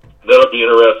that'll be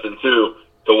interesting too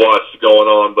to watch going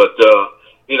on. But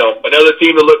you know, another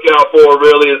team to look out for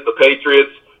really is the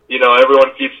Patriots. You know,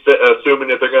 everyone keeps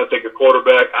assuming that they're going to take a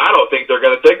quarterback. I don't think they're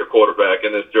going to take a quarterback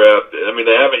in this draft. I mean,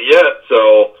 they haven't yet.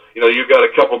 So you know, you've got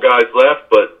a couple guys left,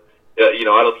 but you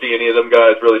know, I don't see any of them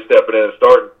guys really stepping in and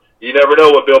starting. You never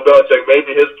know with Bill Belichick.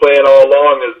 Maybe his plan all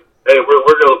along is, hey, we're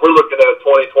looking at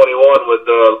 2021 with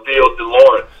Fields and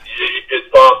Lawrence. It's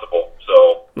possible.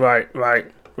 So right.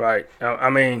 I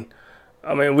mean,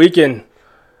 we can.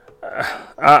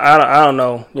 I don't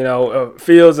know. You know,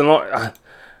 Fields and Lawrence.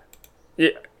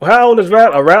 Yeah. How old is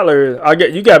Rattler?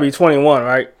 You got to be 21,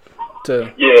 right? Yeah,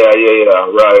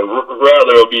 right.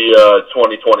 Rattler will be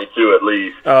 2022 at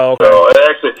least. Oh, okay. So,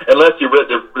 actually, unless the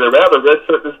Rattler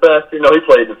redshirt this past year, no, he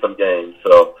played in some games.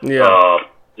 So,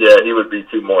 yeah, he would be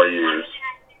 2 more years.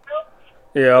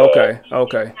 Yeah,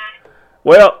 okay.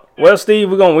 Well, Steve,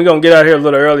 we're gonna get out here a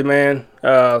little early, man.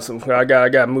 So I got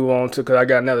to move on because I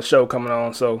got another show coming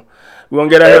on. So we're gonna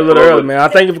get out here a little early, man. I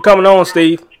thank you for coming on,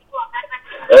 Steve.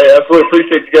 Hey, absolutely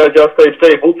appreciate you guys. Y'all stay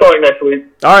safe. We'll talk next week.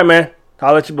 All right, man.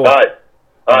 I'll let you boy. All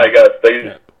right, guys. Stay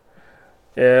easy.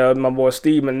 Yeah, my boy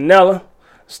Steve Manella.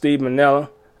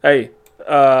 Hey,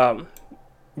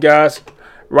 guys,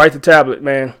 write the tablet,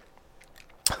 man.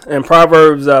 In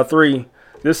Proverbs 3,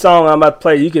 this song I'm about to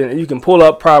play, you can pull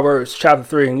up Proverbs chapter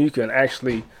 3 and you can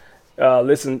actually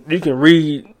listen. You can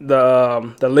read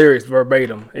the lyrics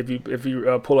verbatim if you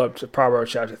pull up to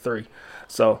Proverbs chapter 3.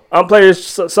 So I'm playing this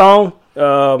song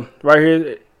right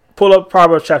here. Pull up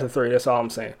Proverbs chapter 3. That's all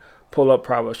I'm saying. Pull up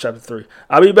Proverbs chapter 3.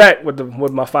 I'll be back with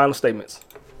my final statements.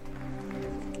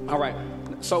 All right.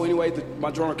 So anyway,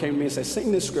 my drummer came to me and said,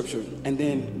 sing this scripture. And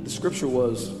then the scripture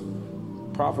was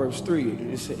Proverbs 3.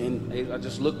 And I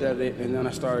just looked at it and then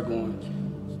I started going,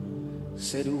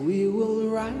 said we will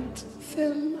write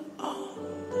them all.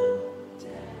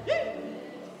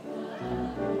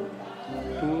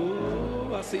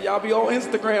 Ooh, I see y'all be on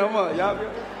Instagram, huh? Y'all be...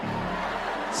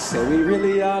 Said we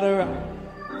really ought to write.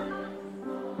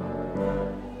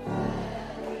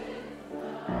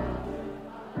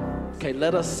 Okay,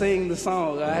 let us sing the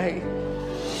song, all right?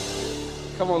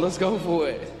 Come on, let's go for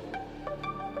it.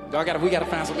 We gotta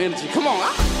find some energy. Come on.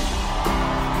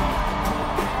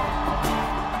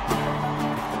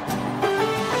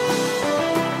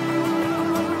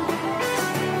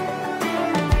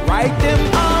 Write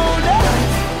them all down.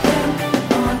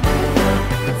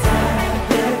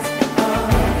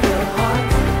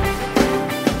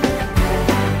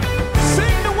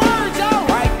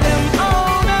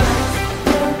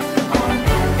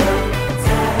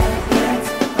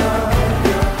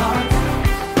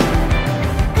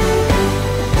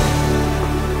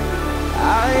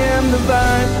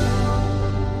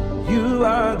 You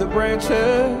are the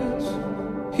branches.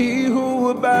 He who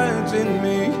abides in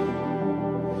me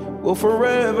will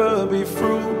forever be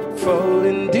fruitful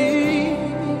indeed.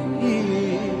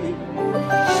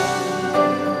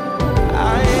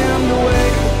 I am the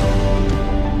way,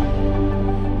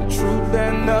 the truth,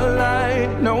 and the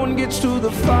light. No one gets to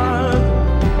the Father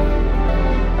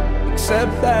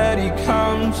except that He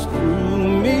comes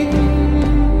through me.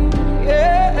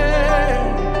 Yeah.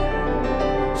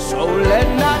 So let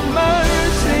not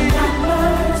mercy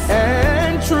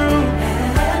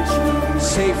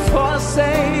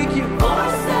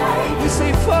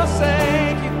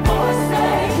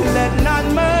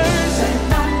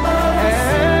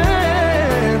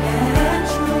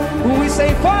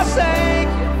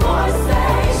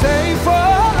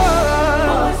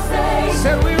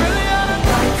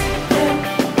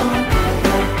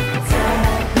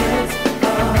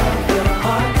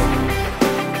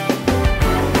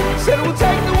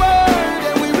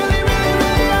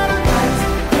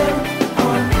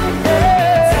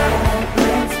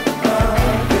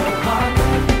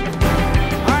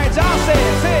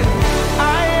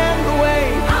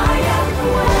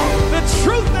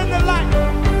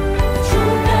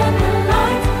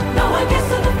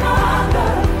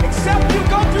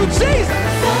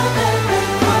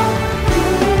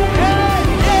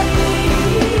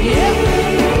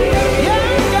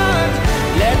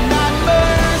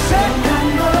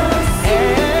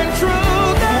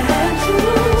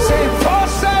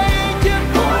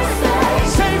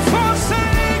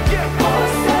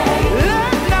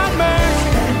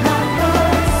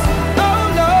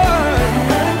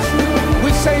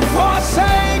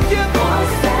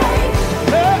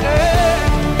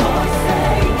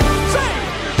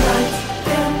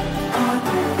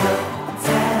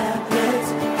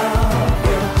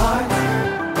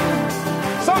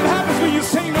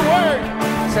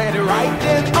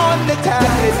the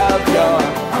tablet of your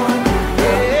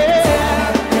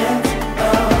head.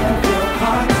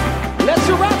 Let's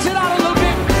rock it out a little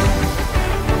bit.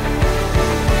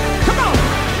 Come on.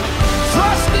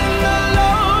 Trust in the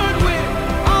Lord with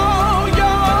all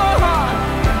your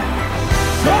heart.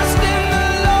 Trust in the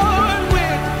Lord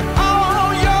with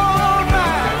all your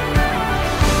mind.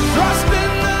 Trust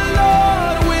in the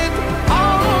Lord with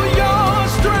all your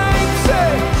strength.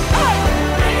 Say, hey.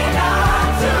 Lean not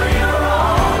to your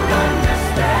own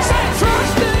understanding. Say,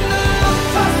 trust in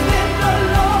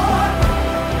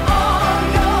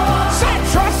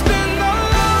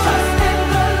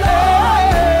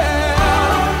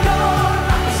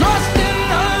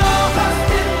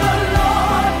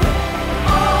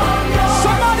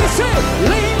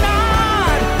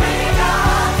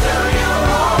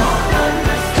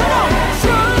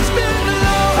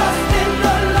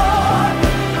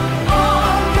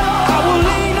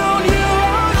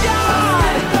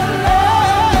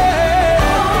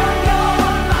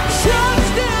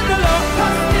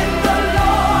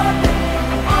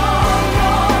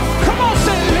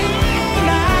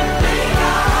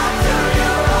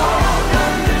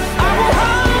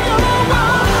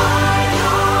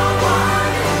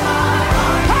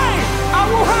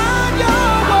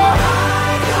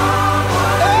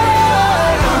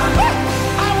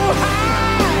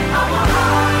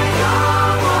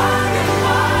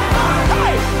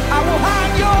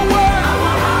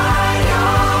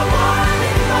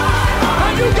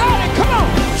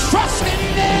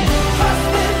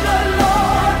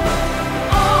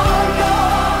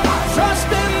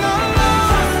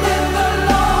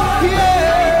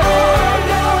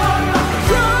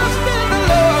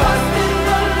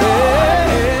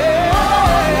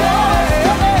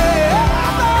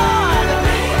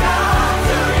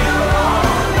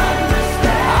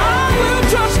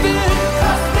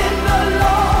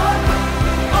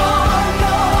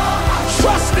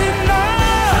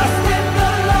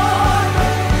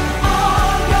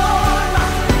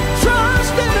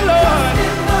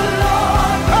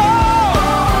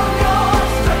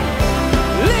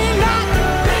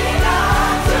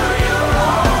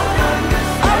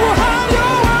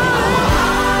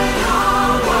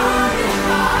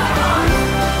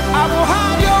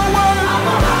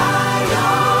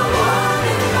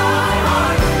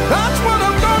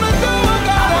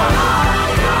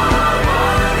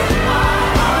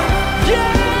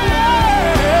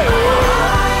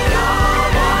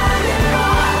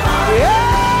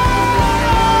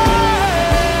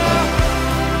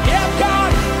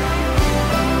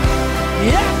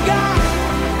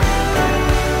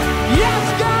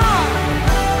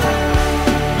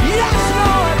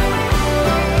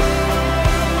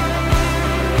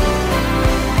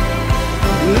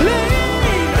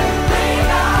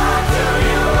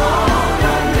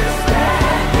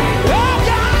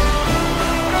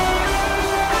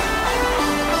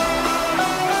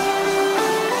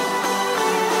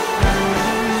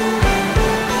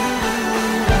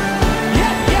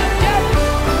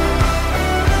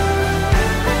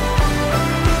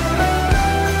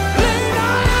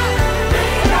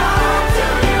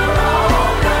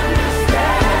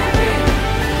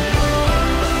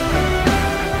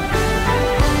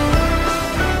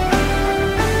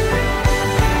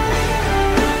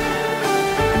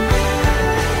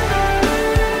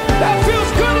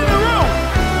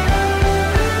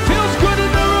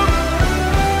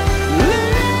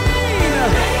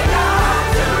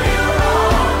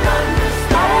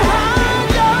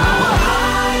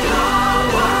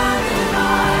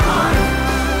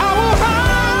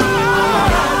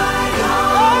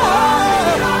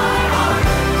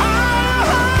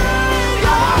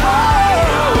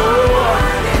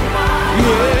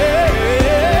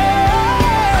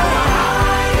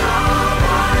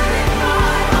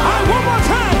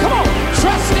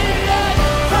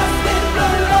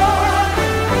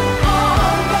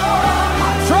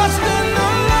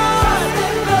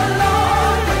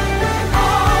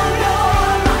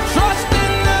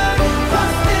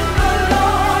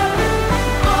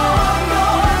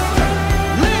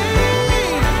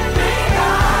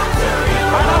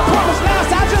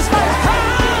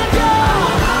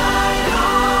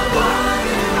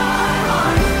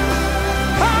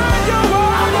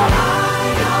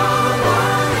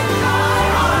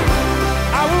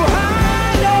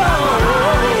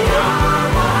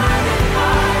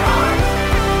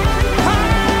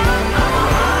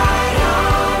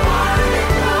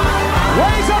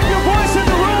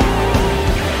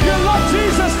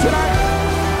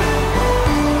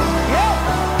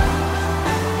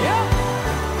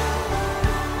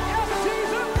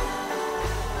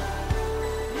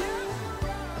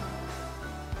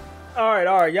All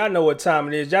right. Y'all know what time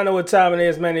it is. Y'all know what time it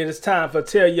is, man. It is time for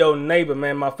Tell Your Neighbor,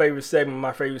 man. My favorite segment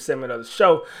of the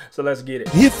show. So let's get it.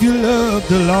 If you love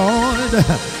the Lord,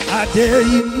 I dare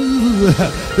you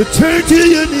to turn to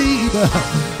your neighbor,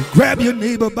 grab your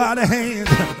neighbor by the hand.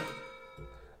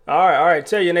 All right.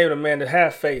 Tell your neighbor, man, to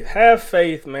have faith. Have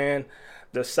faith, man.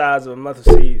 The size of a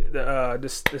mustard seed.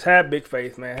 Just have big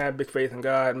faith, man. Have big faith in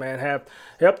God, man.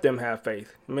 Help them have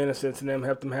faith. Minister to them,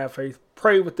 help them have faith.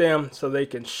 Pray with them so you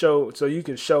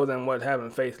can show them what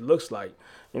having faith looks like.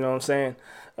 You know what I'm saying?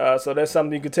 So that's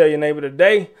something you can tell your neighbor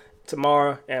today,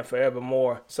 tomorrow, and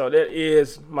forevermore. So that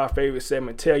is my favorite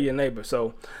segment, Tell Your Neighbor.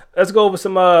 So let's go over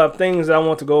some things that I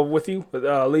want to go over with you with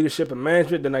leadership and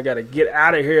management. Then I got to get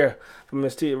out of here from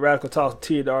Miss T, Radical Talk,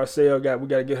 Tia Darcel. We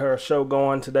got to get her show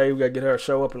going today. We got to get her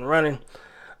show up and running.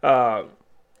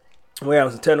 We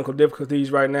have some technical difficulties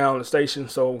right now on the station,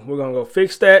 so we're going to go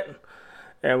fix that,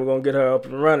 and we're going to get her up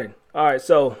and running. All right,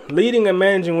 so leading and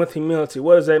managing with humility.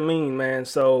 What does that mean, man?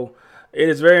 So it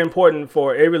is very important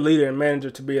for every leader and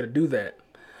manager to be able to do that.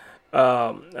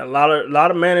 A lot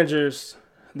of managers,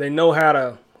 they know how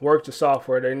to work the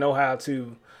software. They know how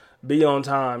to be on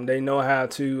time. They know how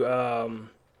to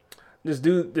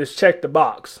just check the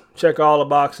box, check all the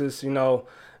boxes. You know,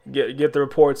 get the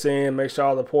reports in, make sure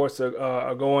all the reports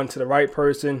are going to the right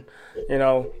person. You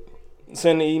know,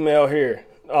 send the email here.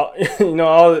 You know,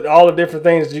 all the different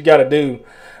things that you got to do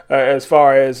as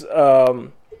far as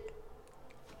things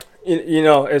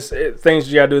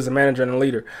you got to do as a manager and a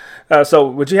leader.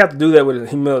 But you have to do that with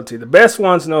humility. The best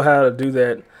ones know how to do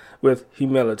that with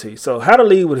humility. So how to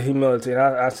lead with humility. And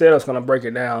I said I was going to break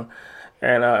it down.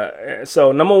 And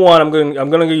so number one, I'm going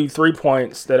to give you 3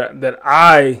 points that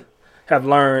I have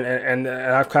learned and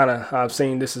I've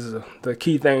seen this is the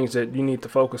key things that you need to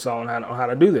focus on how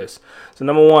to do this. So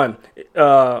number one,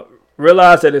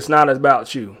 realize that it's not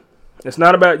about you. It's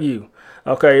not about you.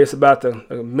 Okay, it's about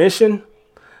the mission.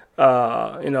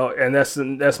 And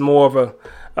that's more of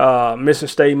a mission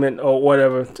statement or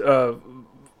whatever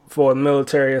for the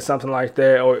military or something like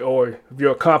that, or if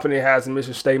your company has a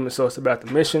mission statement, so it's about the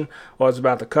mission or it's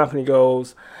about the company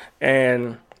goals,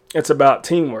 and it's about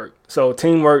teamwork. So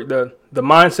teamwork, the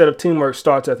mindset of teamwork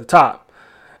starts at the top,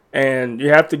 and you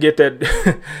have to get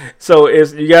that. So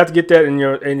you got to get that in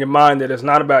your mind that it's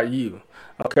not about you.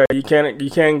 Okay, you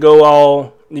can't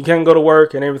go to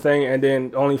work and everything and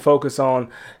then only focus on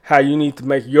how you need to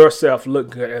make yourself look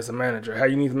good as a manager, how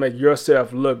you need to make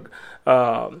yourself look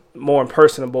more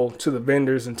personable to the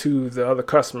vendors and to the other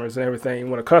customers and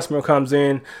everything. When a customer comes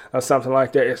in or something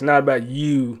like that, it's not about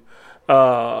you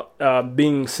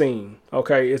being seen.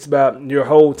 Okay, it's about your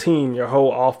whole team, your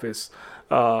whole office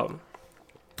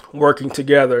working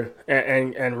together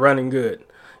and running good.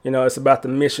 You know, it's about the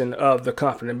mission of the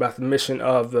company, about the mission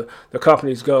of the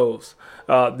company's goals.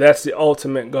 That's the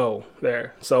ultimate goal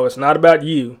there. So it's not about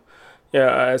you.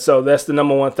 Yeah. So that's the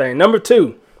number one thing. Number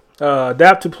two,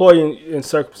 adapt to employee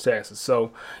circumstances.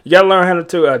 So you got to learn how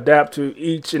to adapt to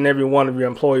each and every one of your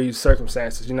employees'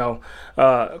 circumstances. You know,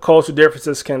 cultural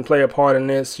differences can play a part in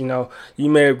this. You know, you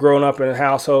may have grown up in a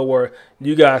household where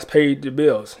you guys paid the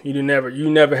bills. You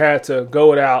never had to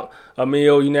go without a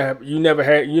meal. You never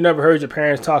heard your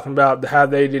parents talking about how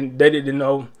they didn't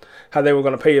know how they were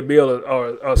going to pay a bill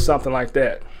or something like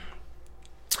that.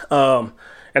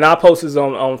 And I post this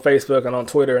on Facebook and on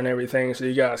Twitter and everything so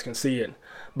you guys can see it.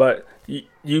 But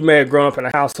you may have grown up in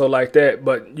a household like that,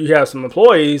 but you have some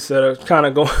employees that are kind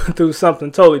of going through something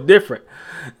totally different.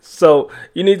 So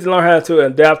you need to learn how to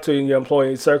adapt to your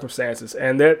employees' circumstances,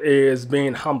 and that is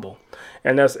being humble.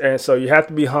 And so you have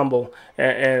to be humble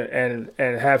and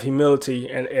have humility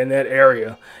in that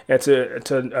area, and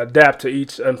to adapt to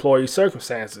each employee's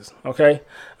circumstances. Okay.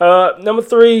 Number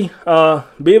three,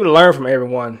 be able to learn from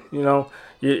everyone. You know,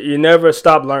 you never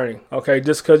stop learning. Okay.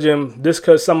 Just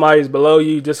because somebody's below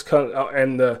you,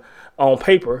 on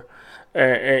paper,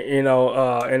 and in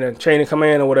a chain of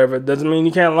command or whatever, doesn't mean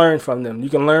you can't learn from them. You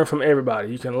can learn from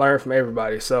everybody.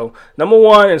 So number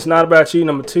one, it's not about you.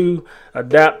 Number two,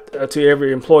 adapt to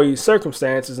every employee's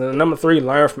circumstances. And number three,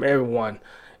 learn from everyone.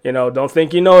 You know, don't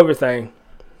think you know everything.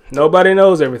 Nobody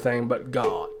knows everything but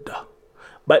God.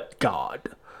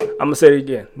 I'm going to say it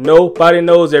again. Nobody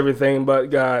knows everything but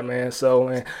God, man.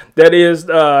 So that is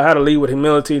how to lead with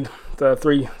humility. The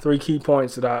three key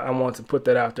points that I want to put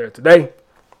that out there today.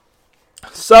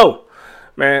 So,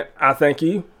 man, I thank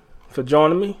you for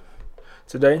joining me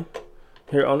today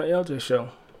here on the LJ Show.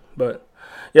 But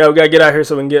yeah, we got to get out here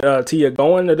so we can get Tia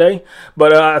going today.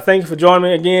 But thank you for joining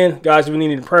me again. Guys, if you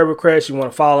need a prayer request, you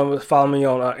want to follow me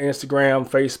on Instagram,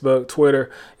 Facebook,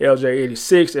 Twitter,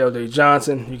 LJ86, LJ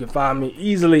Johnson. You can find me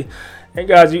easily. And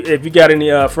guys, if you got any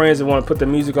friends that want to put the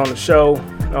music on the show,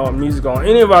 or music on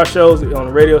any of our shows on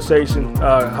the radio station,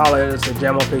 holler at us at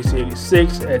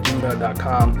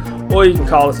jamokc86@gmail.com, or you can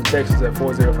call us and text us at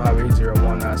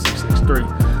 405-801-9663.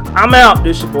 I'm out.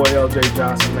 This your boy LJ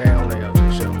Johnson, man, on the LJ.